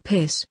you to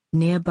piss,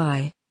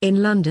 nearby,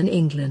 in London,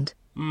 England.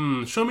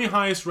 Show me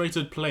highest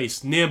rated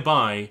place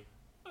nearby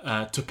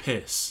to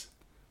piss.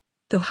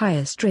 The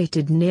highest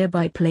rated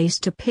nearby place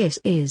to piss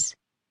is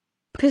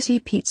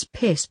Pissy Pete's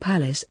Piss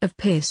Palace of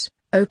Piss,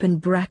 open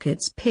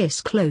brackets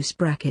piss close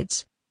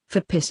brackets,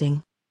 for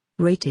pissing.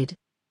 Rated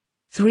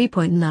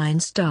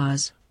 3.9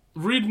 stars.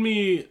 Read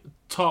me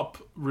top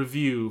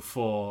review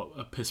for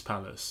a piss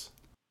palace.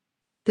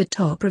 The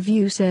top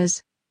review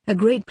says, a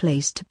great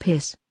place to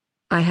piss.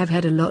 I have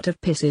had a lot of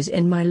pisses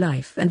in my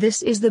life and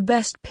this is the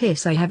best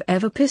piss I have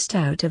ever pissed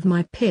out of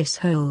my piss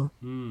hole.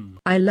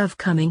 I love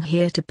coming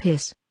here to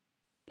piss.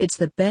 It's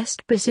the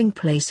best pissing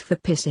place for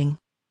pissing.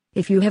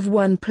 If you have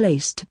one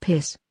place to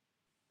piss,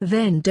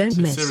 then don't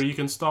miss. Siri, you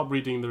can stop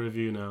reading the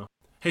review now.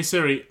 Hey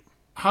Siri,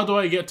 how do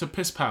I get to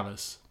Piss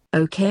Palace?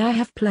 Okay, I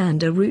have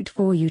planned a route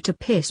for you to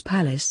Piss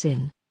Palace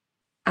in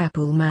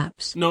Apple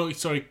Maps. No,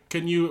 sorry,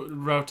 can you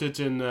route it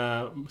in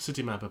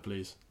City Mapper,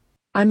 please?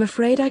 I'm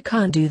afraid I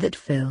can't do that,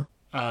 Phil.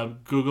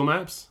 Google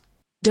Maps?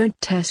 Don't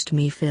test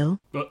me, Phil.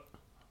 But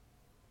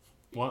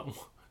what?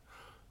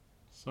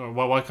 Sorry,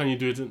 why can't you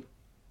do it in?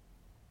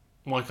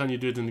 Why can't you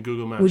do it in the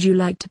Google Maps? Would you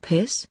like to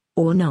piss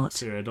or not?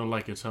 Siri, I don't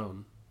like your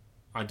tone.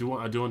 I do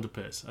want to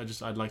piss.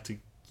 I'd like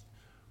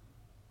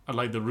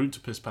the route to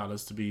Piss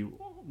Palace to be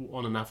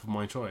on an app of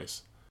my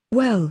choice.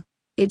 Well,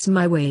 it's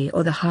my way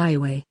or the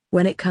highway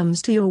when it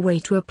comes to your way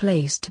to a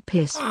place to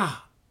piss. Why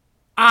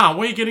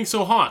are you getting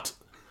so hot?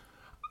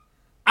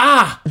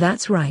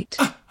 That's right.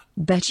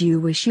 Bet you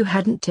wish you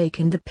hadn't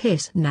taken the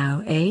piss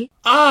now, eh?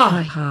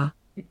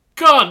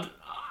 God!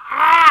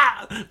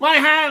 My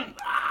hand!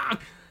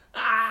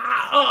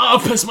 I'll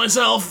piss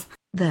myself!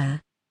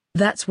 There.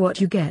 That's what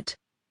you get.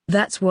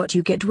 That's what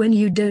you get when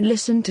you don't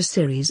listen to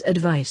Siri's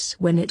advice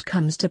when it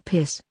comes to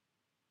piss.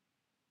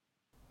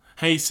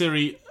 Hey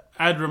Siri,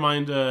 add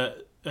reminder,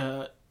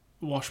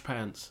 wash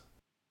pants.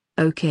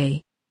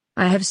 Okay.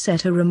 I have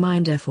set a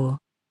reminder for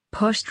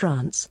Posh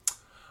Trance.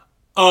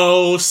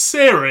 Oh,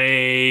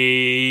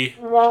 Siri!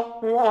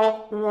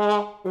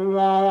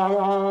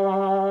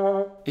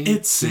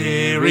 It's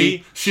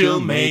Siri, she'll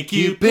make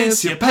you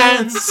piss your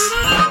pants.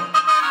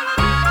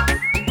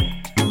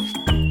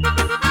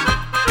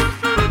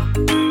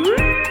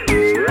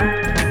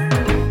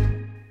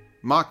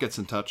 Mark gets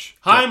in touch.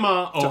 Hi,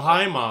 Mark. Oh,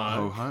 hi,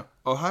 Mark.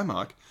 Hi,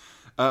 Mark.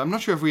 I'm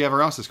not sure if we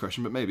ever asked this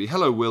question, but maybe.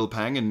 Hello, Will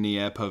Pang and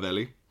Nia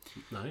Poveli.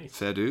 Nice.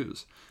 Fair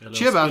dues.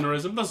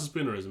 Spoonerism? That's a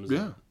spoonerism, isn't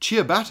it?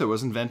 Ciabatta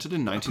was invented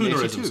in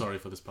 1982. Poonerism, sorry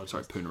for this podcast.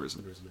 Sorry,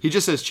 poonerism. He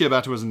just says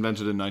ciabatta was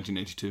invented in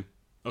 1982.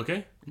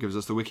 Okay. Gives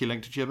us the wiki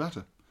link to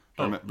ciabatta.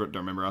 Don't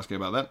remember asking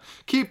about that.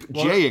 Keep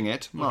J-ing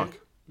it, Mark. Okay.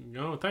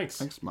 No, thanks.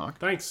 Thanks, Mark.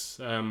 Thanks.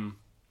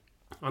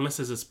 Unless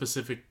there's a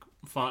specific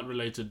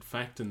fart-related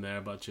fact in there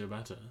about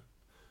ciabatta.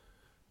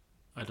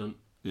 I don't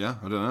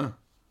know.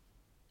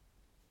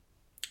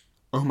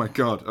 Oh my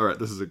god. Alright,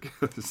 this is a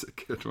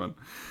good one.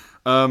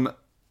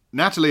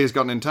 Natalie has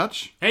gotten in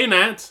touch. Hey,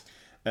 Nat.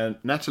 And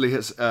Natalie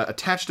has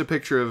attached a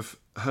picture of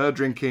her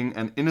drinking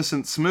an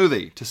innocent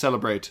smoothie to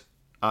celebrate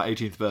our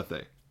 18th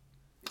birthday.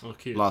 Oh,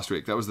 cute. Last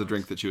week. That was the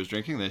drink that she was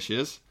drinking. There she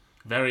is.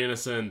 Very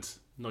innocent.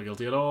 Not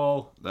guilty at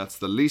all. That's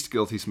the least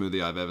guilty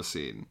smoothie I've ever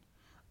seen.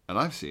 And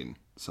I've seen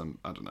some,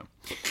 I don't know.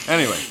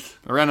 Anyway,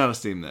 I ran out of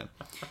steam there.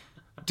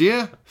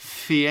 Dear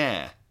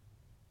Fier.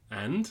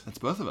 And? That's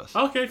both of us.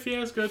 Okay,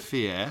 Fier's good.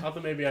 Fier. I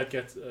thought maybe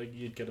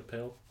you'd get a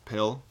pill.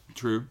 Pill.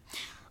 True.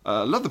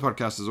 Love the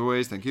podcast as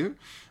always. Thank you.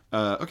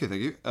 Okay,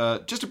 thank you.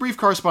 Just a brief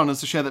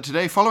correspondence to share that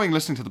today, following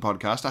listening to the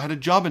podcast, I had a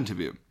job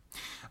interview.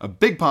 A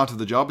big part of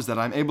the job is that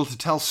I'm able to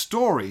tell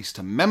stories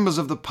to members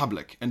of the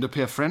public and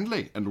appear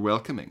friendly and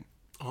welcoming.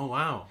 Oh,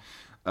 wow.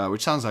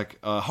 Which sounds like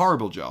a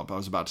horrible job, I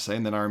was about to say,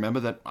 and then I remember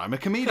that I'm a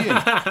comedian,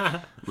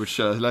 which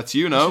lets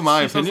you know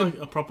my opinion. Sounds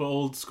like a proper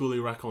old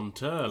schooly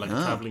raconteur, like a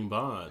travelling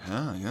bard.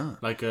 Yeah.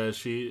 Like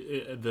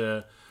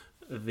the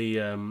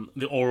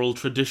oral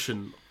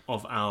tradition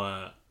of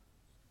our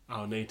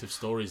native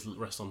stories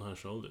rest on her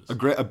shoulders.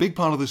 A big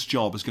part of this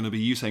job is going to be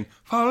you saying,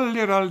 hey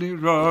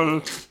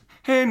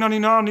nonny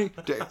nonny.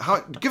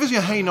 Give us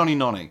your hey nonny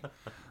nonny.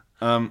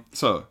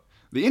 So,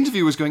 the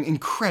interview was going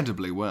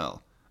incredibly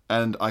well,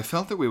 and I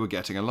felt that we were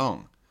getting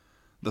along.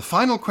 The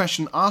final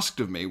question asked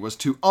of me was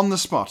to, on the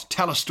spot,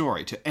 tell a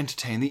story to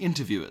entertain the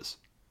interviewers.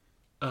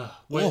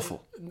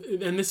 Awful.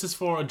 And this is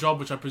for a job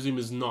which I presume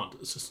is not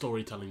a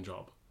storytelling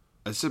job.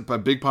 A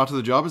big part of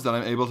the job is that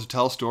I'm able to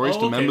tell stories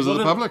to members of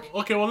the public.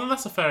 Okay, well then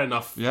that's a fair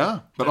enough. Yeah,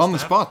 but on the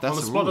spot,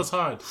 that's that's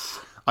hard.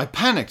 I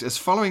panicked as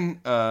following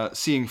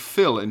seeing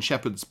Phil in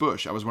Shepherd's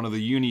Bush. I was one of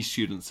the uni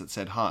students that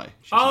said hi.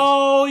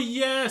 Oh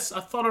yes, I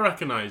thought I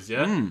recognised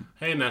you.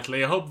 Hey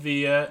Natalie, I hope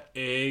the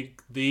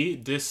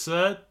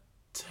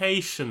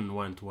dissertation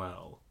went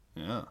well.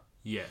 Yeah.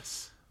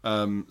 Yes.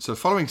 So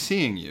following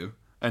seeing you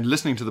and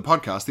listening to the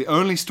podcast, the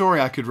only story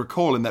I could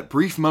recall in that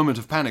brief moment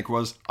of panic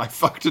was, I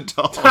fucked a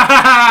dog.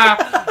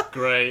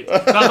 Great.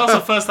 That's the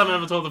first time I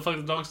ever told the fuck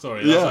the dog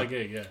story. That's my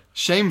gig, yeah.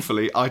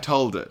 Shamefully, I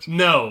told it.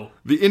 No.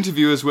 The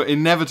interviewers were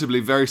inevitably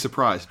very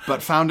surprised,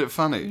 but found it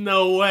funny.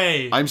 No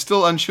way. I'm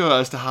still unsure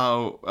as to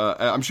how.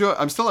 I'm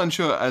still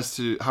unsure as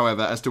to,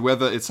 however, as to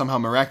whether it somehow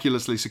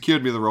miraculously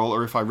secured me the role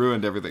or if I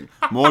ruined everything.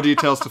 More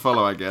details to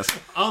follow, I guess.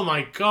 Oh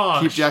my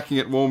gosh. Keep jacking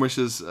it. Warm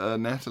wishes,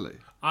 Natalie.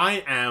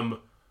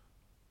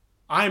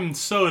 I'm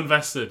so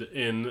invested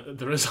in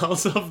the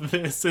results of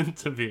this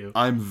interview.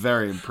 I'm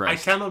very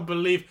impressed. I cannot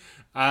believe.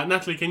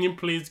 Natalie, can you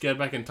please get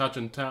back in touch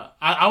and tell...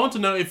 I want to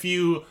know if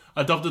you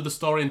adopted the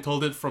story and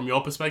told it from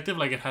your perspective,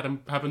 like it had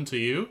happened to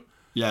you.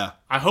 Yeah.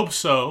 I hope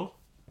so.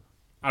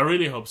 I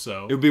really hope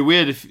so. It would be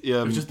weird if... it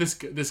was just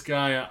this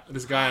guy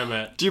I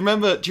met. Do you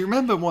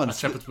remember once... At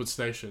Shepherd's Bush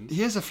Station.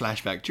 Here's a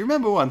flashback. Do you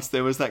remember once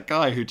there was that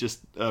guy who just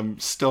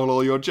stole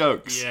all your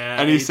jokes?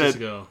 Yeah, and he ages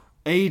ago.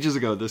 Ages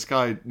ago, this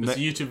guy... This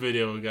YouTube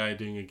video of a guy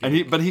doing a gig. And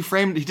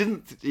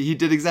he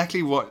did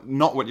exactly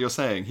not what you're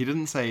saying. He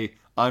didn't say,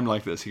 I'm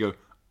like this. He go,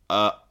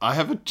 I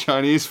have a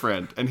Chinese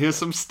friend, and here's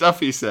some stuff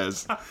he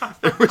says.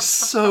 It was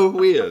so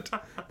weird.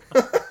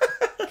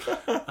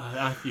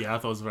 I thought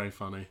it was very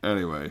funny.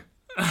 Anyway.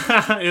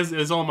 it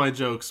was all my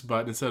jokes,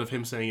 but instead of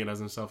him saying it as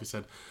himself, he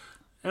said,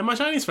 and my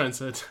Chinese friend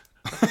said...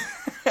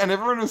 And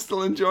everyone was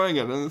still enjoying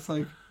it, and it's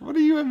like, what are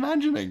you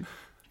imagining?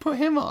 Put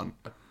him on.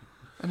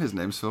 And his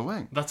name's Phil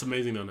Wang. That's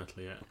amazing though,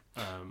 Natalie.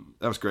 Yeah.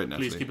 That was great,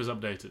 Natalie. Please keep us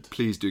updated.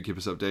 Please do keep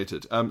us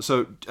updated.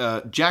 So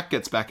Jack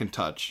gets back in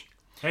touch.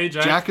 Hey,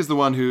 Jack. Jack is the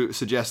one who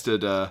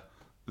suggested the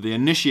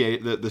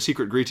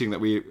secret greeting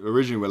that we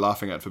originally were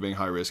laughing at for being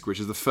high risk,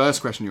 which is the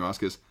first question you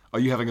ask is, are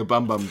you having a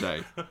bum bum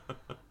day?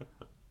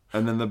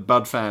 And then the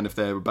Bud fan, if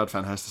they're a Bud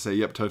fan, has to say,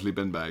 yep, totally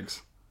bin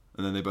bags.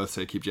 And then they both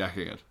say, keep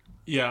jacking it.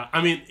 Yeah,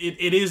 I mean,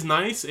 it is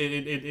nice.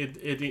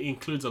 It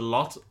includes a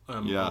lot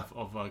of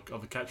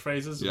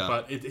catchphrases,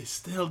 but it is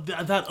still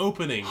that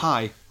opening.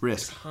 High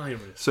risk. It's high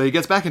risk. So he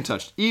gets back in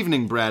touch.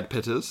 Evening, Brad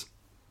Pitters.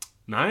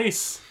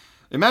 Nice.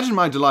 Imagine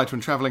my delight when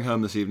travelling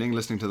home this evening,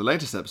 listening to the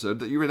latest episode,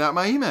 that you read out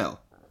my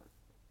email.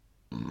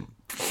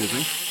 Excuse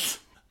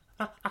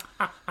me.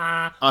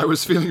 I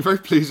was feeling very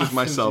pleased with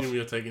myself.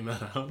 You're taking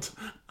that out.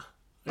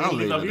 I'll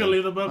leave it You'll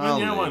leave the burp in?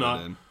 Yeah, why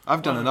not?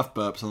 I've done enough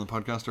burps on the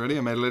podcast already.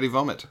 I made a lady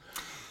vomit.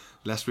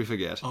 Lest we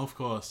forget. Oh, of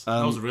course.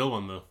 That was a real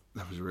one, though.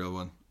 That was a real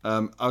one.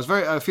 I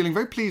was feeling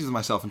very pleased with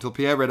myself until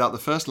Pierre read out the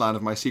first line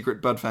of my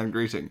secret Bud fan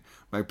greeting.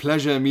 My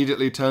pleasure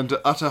immediately turned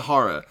to utter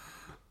horror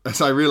as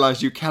I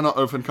realised you cannot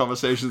open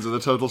conversations with a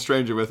total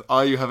stranger with,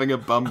 "Are you having a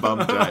bum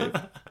day?"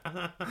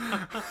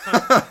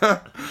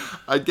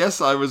 I guess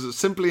I was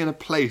simply in a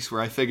place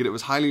where I figured it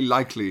was highly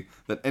likely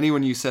that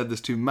anyone you said this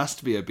to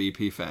must be a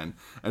BP fan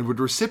and would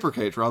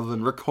reciprocate rather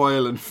than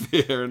recoil in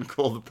fear and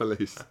call the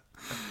police.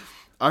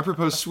 I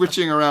propose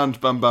switching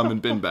around bum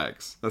and bin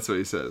bags. That's what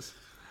he says.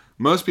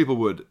 Most people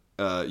would,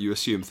 you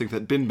assume, think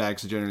that bin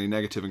bags are generally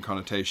negative in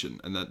connotation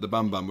and that the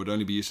bum would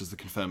only be used as the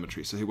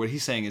confirmatory. So what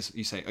he's saying is,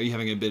 are you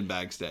having a bin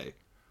bags day?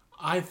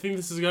 I think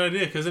this is a good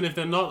idea, because then if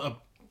they're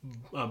not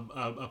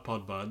a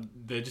pod bud,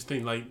 they just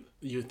think like,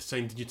 you're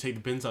saying, did you take the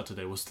bins out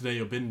today? Was today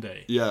your bin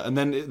day? Yeah, and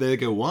then they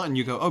go, what? And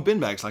you go, oh, bin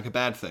bags, like a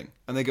bad thing.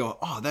 And they go,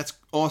 oh, that's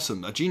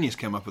awesome. A genius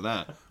came up with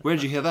that. Where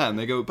did you hear that? And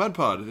they go,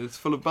 BudPod, it's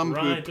full of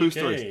poo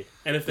stories.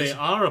 And if they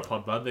are a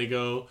pod bud, they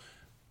go,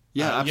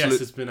 yeah, absolute.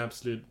 yes, it's been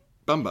absolute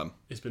bum.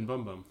 It's been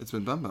bum. It's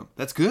been bum.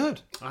 That's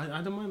good. I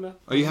don't mind that.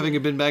 Are you having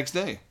a bin bags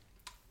day?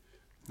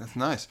 That's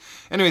nice.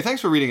 Anyway, thanks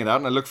for reading it out,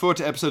 and I look forward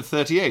to episode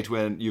 38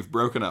 when you've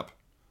broken up.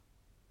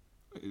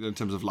 In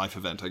terms of life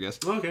event, I guess.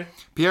 Okay.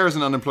 Pierre is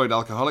an unemployed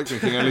alcoholic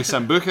drinking only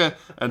Sambuca,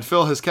 and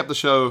Phil has kept the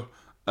show,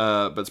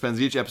 but spends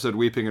each episode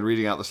weeping and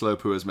reading out the slow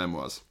pooer's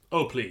memoirs.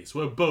 Oh, please.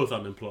 We're both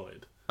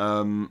unemployed.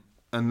 And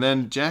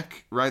then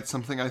Jack writes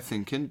something, I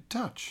think, in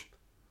Dutch.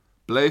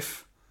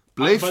 Bleef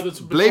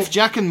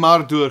Jack and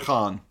maar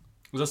doorgaan.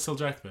 Was that still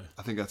Jack there?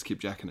 I think that's keep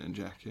jacking it in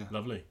Jack, yeah.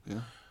 Lovely.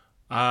 Yeah.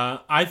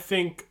 I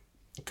think,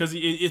 because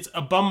it's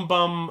a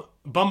bum,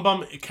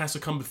 it has to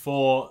come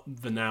before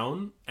the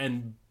noun,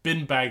 and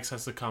bin bags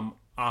has to come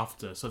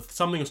after. So if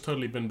something is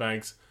totally bin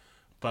bags,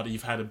 but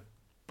you've had a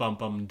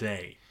bum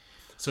day.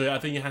 So I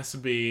think it has to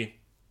be,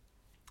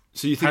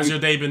 so you think has your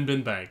day been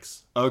bin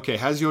bags? Okay,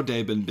 has your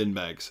day been bin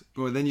bags?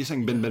 Well, then you're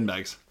saying bin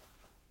bags.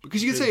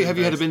 Because you could say, have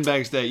you had a bin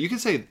bags day? You could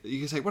say,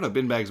 what a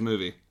bin bags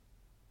movie.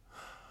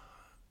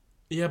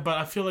 Yeah, but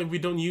I feel like we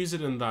don't use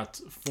it in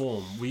that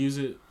form. We use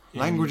it in...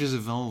 Language is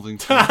evolving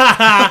too.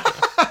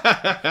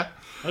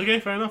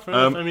 Okay, fair enough.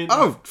 I mean...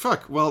 Oh,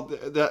 fuck. Well,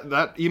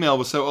 that email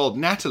was so old.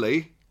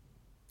 Natalie.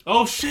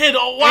 Oh, shit.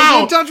 Oh,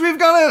 wow. In touch, we've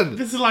got it.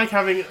 This is like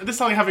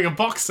having a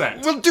box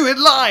set. We'll do it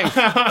live.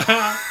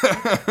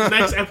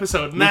 Next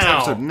episode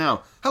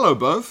now. Hello,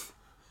 both.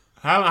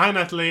 Hi,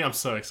 Natalie. I'm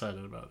so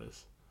excited about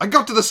this. I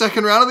got to the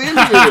second round of the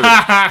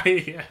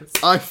interview. Yes.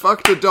 I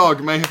fucked a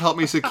dog may have helped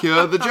me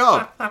secure the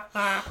job.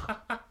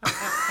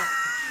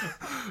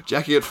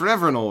 Jackie it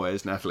forever and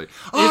always, Natalie.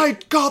 I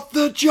got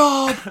the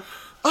job.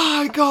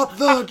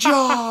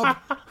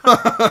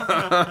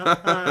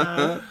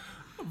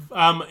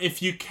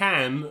 If you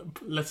can,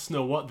 let us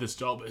know what this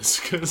job is,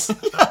 because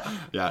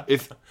yeah,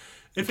 if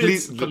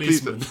please,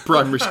 policeman,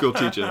 primary school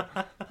teacher,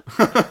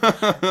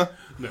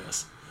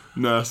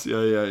 nurse,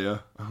 yeah.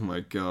 Oh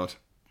my god,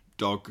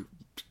 dog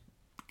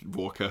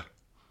walker.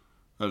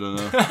 I don't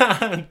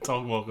know.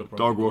 Dog walker.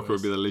 Dog walker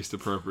would be the least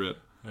appropriate.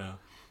 Yeah.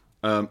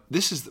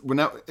 This is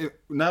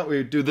now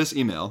we do this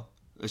email.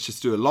 Let's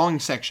just do a long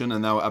section,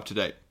 and now we're up to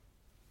date.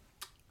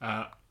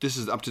 This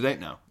is up to date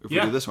now. If we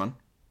do this one,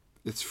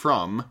 it's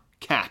from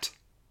Cat.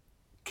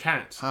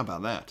 Cat. How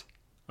about that?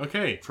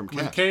 Okay. From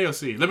Cat. K or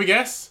C? Let me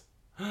guess.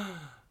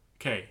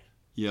 K.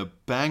 You're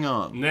bang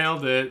on.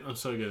 Nailed it. I'm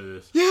so good at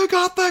this. You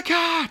got the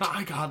cat.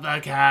 I got the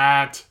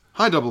cat.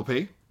 Hi, Double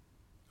P.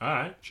 All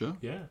right. Sure.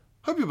 Yeah.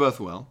 Hope you're both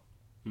well.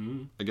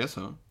 Mm. I guess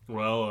so.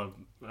 Well,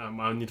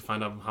 I need to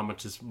find out how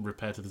much this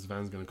repair to this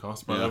van's going to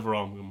cost, but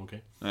overall, I'm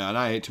okay. Yeah, and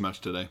I ate too much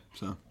today,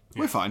 so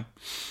we're fine.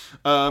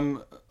 I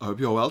hope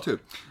you're well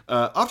too.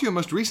 After your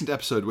most recent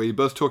episode where you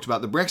both talked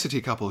about the Brexity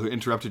couple who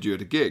interrupted you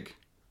at a gig,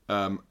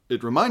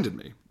 it reminded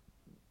me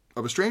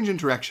of a strange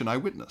interaction I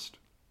witnessed.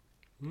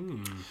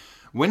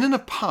 When in a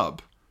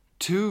pub,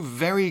 two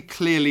very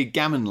clearly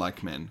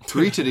gammon-like men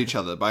greeted each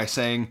other by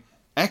saying,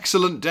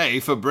 "Excellent day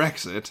for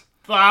Brexit."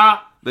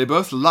 They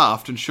both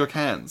laughed and shook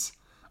hands.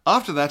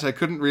 After that, I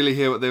couldn't really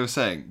hear what they were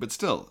saying, but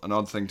still, an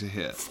odd thing to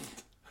hear.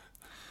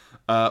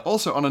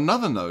 Also, on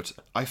another note,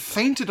 I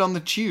fainted on the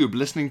tube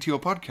listening to your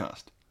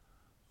podcast.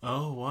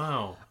 Oh,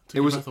 wow. Took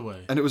your breath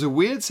away. And it was a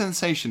weird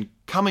sensation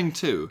coming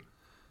to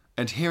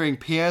and hearing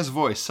Pierre's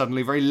voice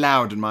suddenly very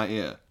loud in my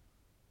ear.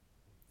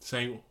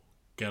 Saying,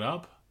 get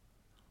up.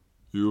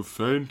 You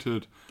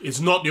fainted. It's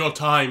not your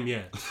time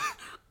yet.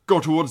 Go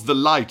towards the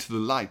light, the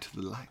light,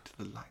 the light,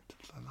 the light,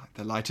 the light.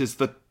 The light is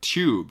the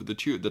tube,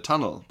 the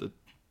tunnel.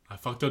 I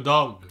fucked a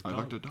dog. I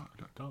fucked a dog.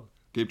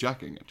 Keep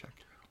jacking it, Jack.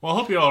 Well, I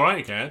hope you're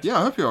alright, Kat. Yeah,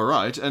 I hope you're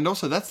alright. And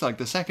also, that's like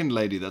the second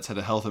lady that's had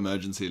a health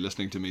emergency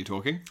listening to me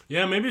talking.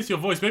 Yeah, maybe it's your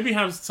voice. Maybe you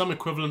have some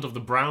equivalent of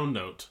the brown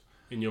note.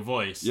 in your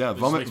voice. Yeah, It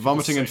just makes people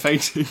vomiting and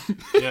sick. fainting.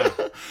 Yeah.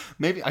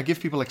 Maybe I give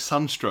people like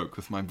sunstroke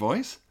with my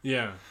voice.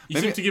 Yeah. You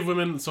Maybe- seem to give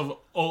women sort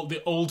of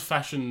the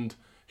old-fashioned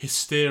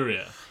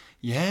hysteria.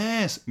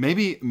 Yes,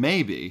 maybe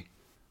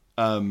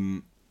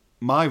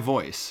my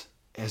voice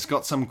has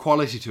got some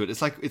quality to it.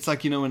 It's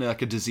like when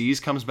like a disease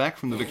comes back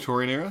from the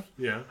Victorian era,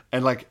 Yeah.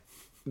 and like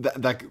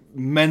like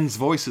men's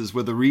voices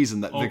were the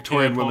reason that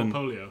Victorian women.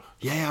 Polio.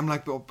 Yeah, I'm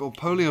like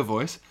polio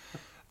voice.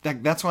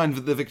 That's why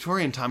in the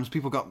Victorian times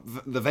people got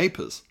the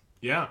vapors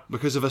Yeah.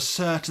 because of a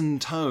certain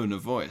tone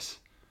of voice,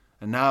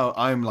 and now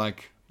I'm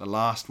like the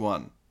last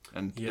one,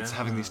 and it's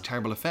having these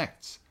terrible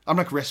effects. I'm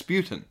like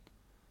Rasputin.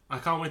 I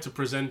can't wait to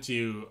present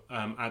you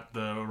at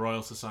the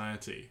Royal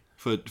Society.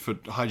 For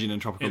hygiene and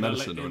tropical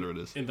medicine, or whatever it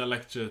is. In the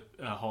lecture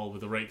hall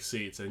with the rake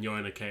seats, and you're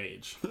in a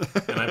cage.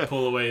 And I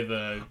pull away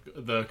the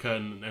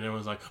curtain, and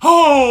everyone's like,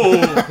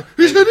 "Oh!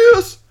 He's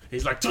hideous!"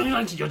 He's like,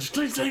 2019, you're just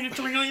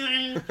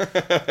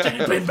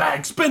bin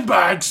bags, bin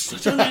bags.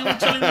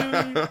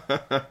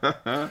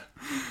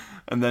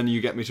 And then you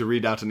get me to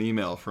read out an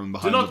email from Do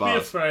behind the not be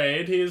bars.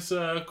 afraid. He's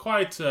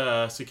quite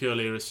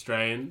securely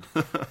restrained.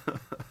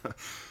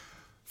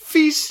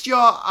 Feast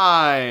your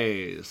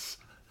eyes,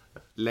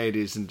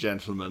 ladies and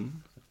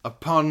gentlemen,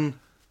 upon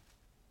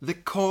the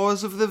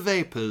cause of the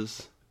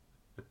vapors.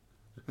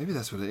 Maybe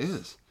that's what it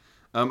is.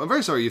 I'm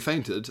very sorry you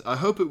fainted. I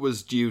hope it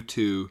was due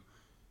to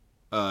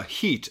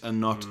heat and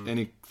not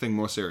anything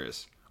more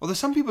serious. Although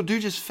some people do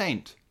just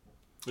faint.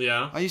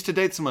 Yeah. I used to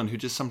date someone who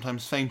just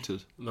sometimes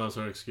fainted. That was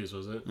her excuse,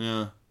 was it?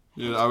 Yeah.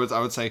 I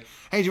would say,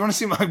 "Hey, do you want to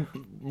see my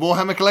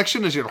Warhammer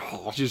collection?" And she'd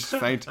just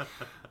faint.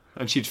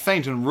 And she'd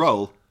faint and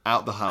roll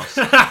out the house.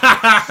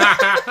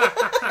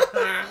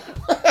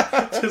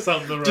 Just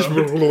up the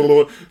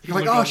road. You're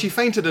like, "Oh, she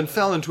fainted and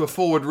fell into a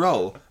forward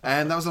roll."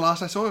 And that was the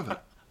last I saw of her.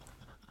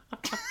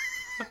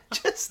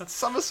 Just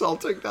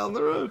somersaulting down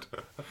the road.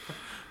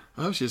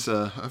 I hope she's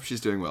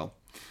doing well.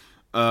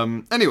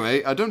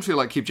 Anyway, I don't feel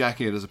like keep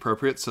jacking it as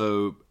appropriate,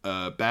 so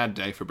bad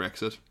day for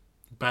Brexit.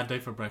 Bad day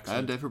for Brexit.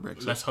 Bad day for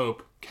Brexit. Let's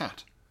hope.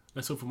 Cat.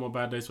 Let's hope for more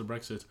bad days for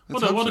Brexit.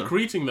 Let's What hope a so.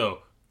 greeting,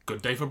 though.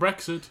 Good day for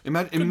Brexit.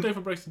 Imagine- Good day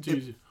for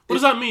Brexit. What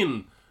does that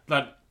mean?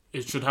 That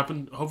it should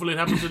happen, hopefully it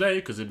happens today,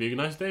 because it'd be a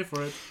nice day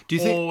for it. Do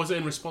you think- Or was it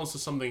in response to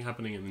something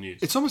happening in the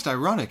news? It's almost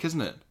ironic,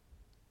 isn't it?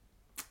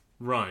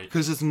 Right.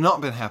 Because it's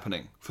not been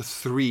happening for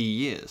 3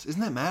 years.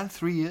 Isn't that mad?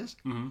 3 years?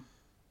 Mm-hmm.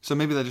 So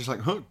maybe they're just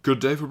like, good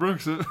day for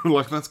Brexit.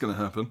 Like, that's going to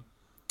happen.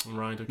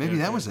 Right, okay. Maybe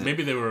that was it.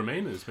 Maybe they were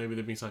Remainers. Maybe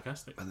they're being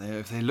sarcastic. But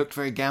if they looked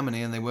very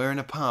gammony and they were in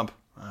a pub,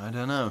 I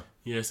don't know.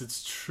 Yes,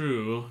 it's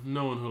true.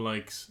 No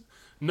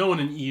one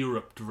in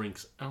Europe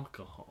drinks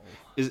alcohol.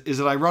 Is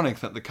it ironic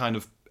that the kind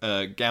of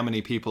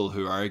gammony people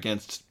who are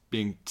against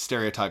being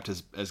stereotyped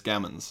as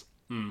gammons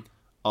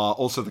are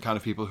also the kind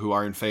of people who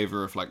are in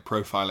favour of like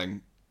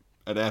profiling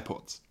at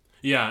airports?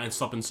 Yeah, and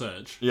stop and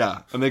search.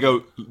 Yeah, and they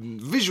go,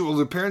 visual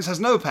appearance has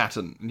no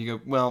pattern. And you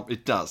go, well,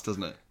 it does,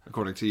 doesn't it?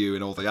 According to you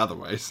in all the other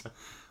ways.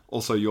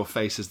 Also, your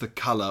face is the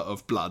colour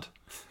of blood.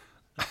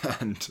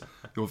 And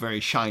you're very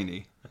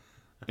shiny.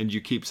 And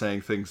you keep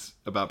saying things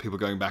about people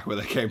going back where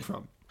they came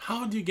from.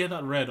 How do you get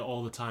that red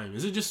all the time?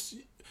 Is it just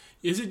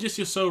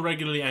you're so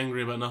regularly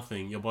angry about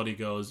nothing, your body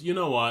goes, you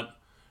know what?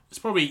 It's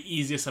probably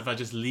easiest if I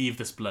just leave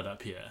this blood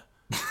up here.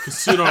 Because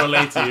sooner or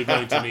later you're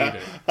going to need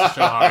it to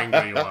show how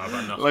angry you are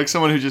about nothing. Like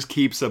someone who just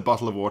keeps a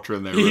bottle of water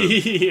in their room.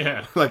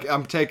 Yeah. Like, I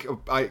keep taking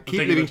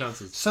leaving the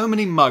chances. so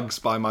many mugs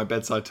by my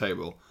bedside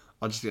table.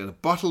 I'll just get a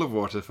bottle of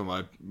water for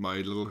my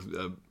little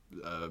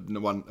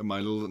my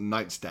little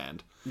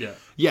nightstand. Yeah.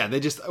 Yeah, they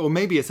just, or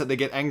maybe it's that they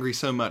get angry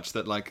so much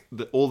that like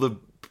all the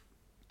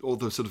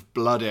sort of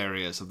blood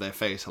areas of their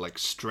face are like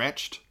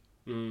stretched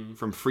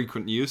from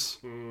frequent use,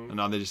 and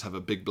now they just have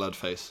a big blood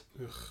face.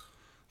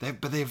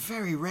 But they're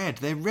very red.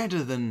 They're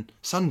redder than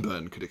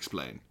sunburn could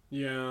explain.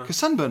 Yeah. Because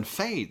sunburn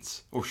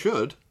fades, or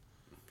should.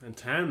 And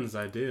tans,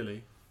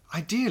 ideally.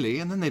 Ideally,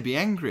 and then they'd be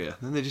angrier.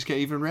 Then they just get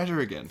even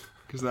redder again,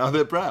 because now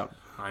they're brown.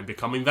 I'm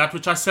becoming that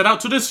which I set out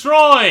to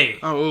destroy!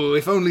 Oh,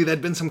 if only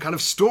there'd been some kind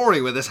of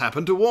story where this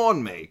happened to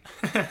warn me.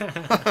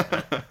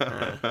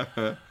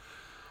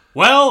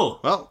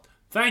 Well,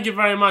 thank you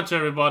very much,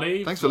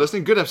 everybody. Thanks for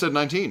listening. Good episode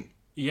 19.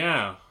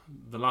 Yeah,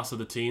 the last of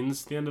the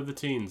teens, the end of the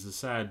teens. It's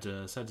sad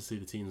to see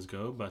the teens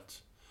go, but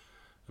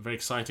a very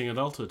exciting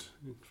adulthood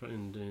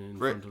in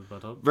front of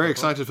BudPod. Very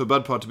excited for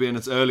BudPod to be in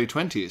its early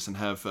 20s and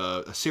have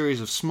a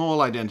series of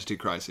small identity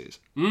crises.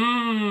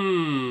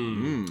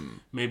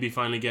 Maybe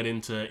finally get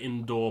into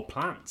indoor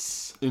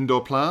plants.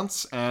 Indoor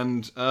plants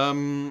and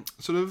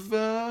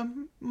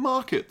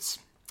markets.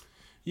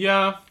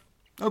 Yeah.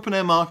 Open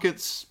air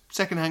markets,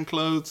 secondhand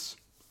clothes,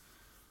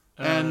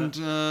 and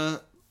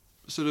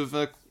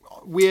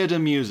weirder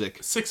music.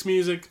 Six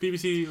Music,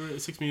 BBC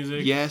Six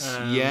Music.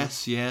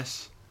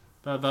 Yes.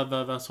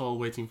 That's all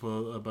waiting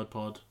for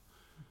BudPod.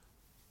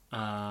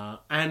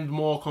 And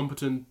more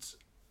competent,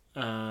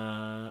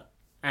 and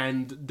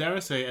dare I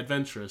say,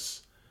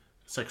 adventurous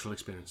sexual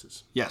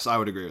experiences. Yes, I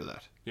would agree with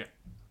that. Yeah.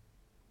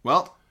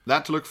 Well,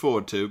 that to look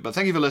forward to. But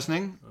thank you for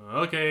listening.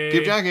 Okay.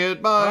 Keep jacking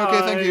it. Bye. Okay,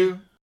 thank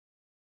you.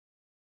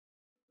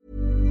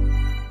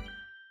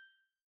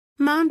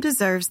 Mom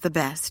deserves the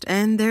best,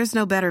 and there's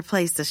no better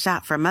place to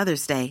shop for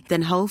Mother's Day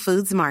than Whole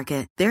Foods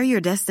Market. They're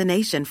your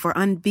destination for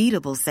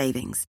unbeatable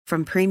savings,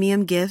 from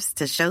premium gifts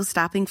to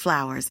show-stopping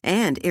flowers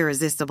and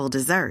irresistible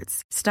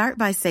desserts. Start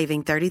by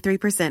saving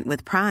 33%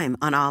 with Prime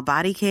on all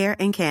body care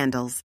and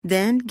candles.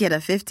 Then get a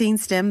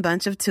 15-stem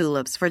bunch of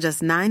tulips for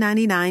just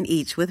 $9.99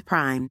 each with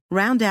Prime.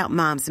 Round out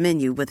Mom's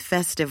menu with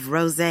festive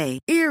rosé,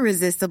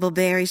 irresistible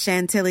berry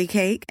chantilly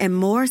cake, and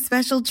more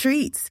special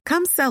treats.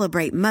 Come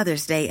celebrate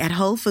Mother's Day at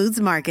Whole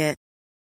Foods Market.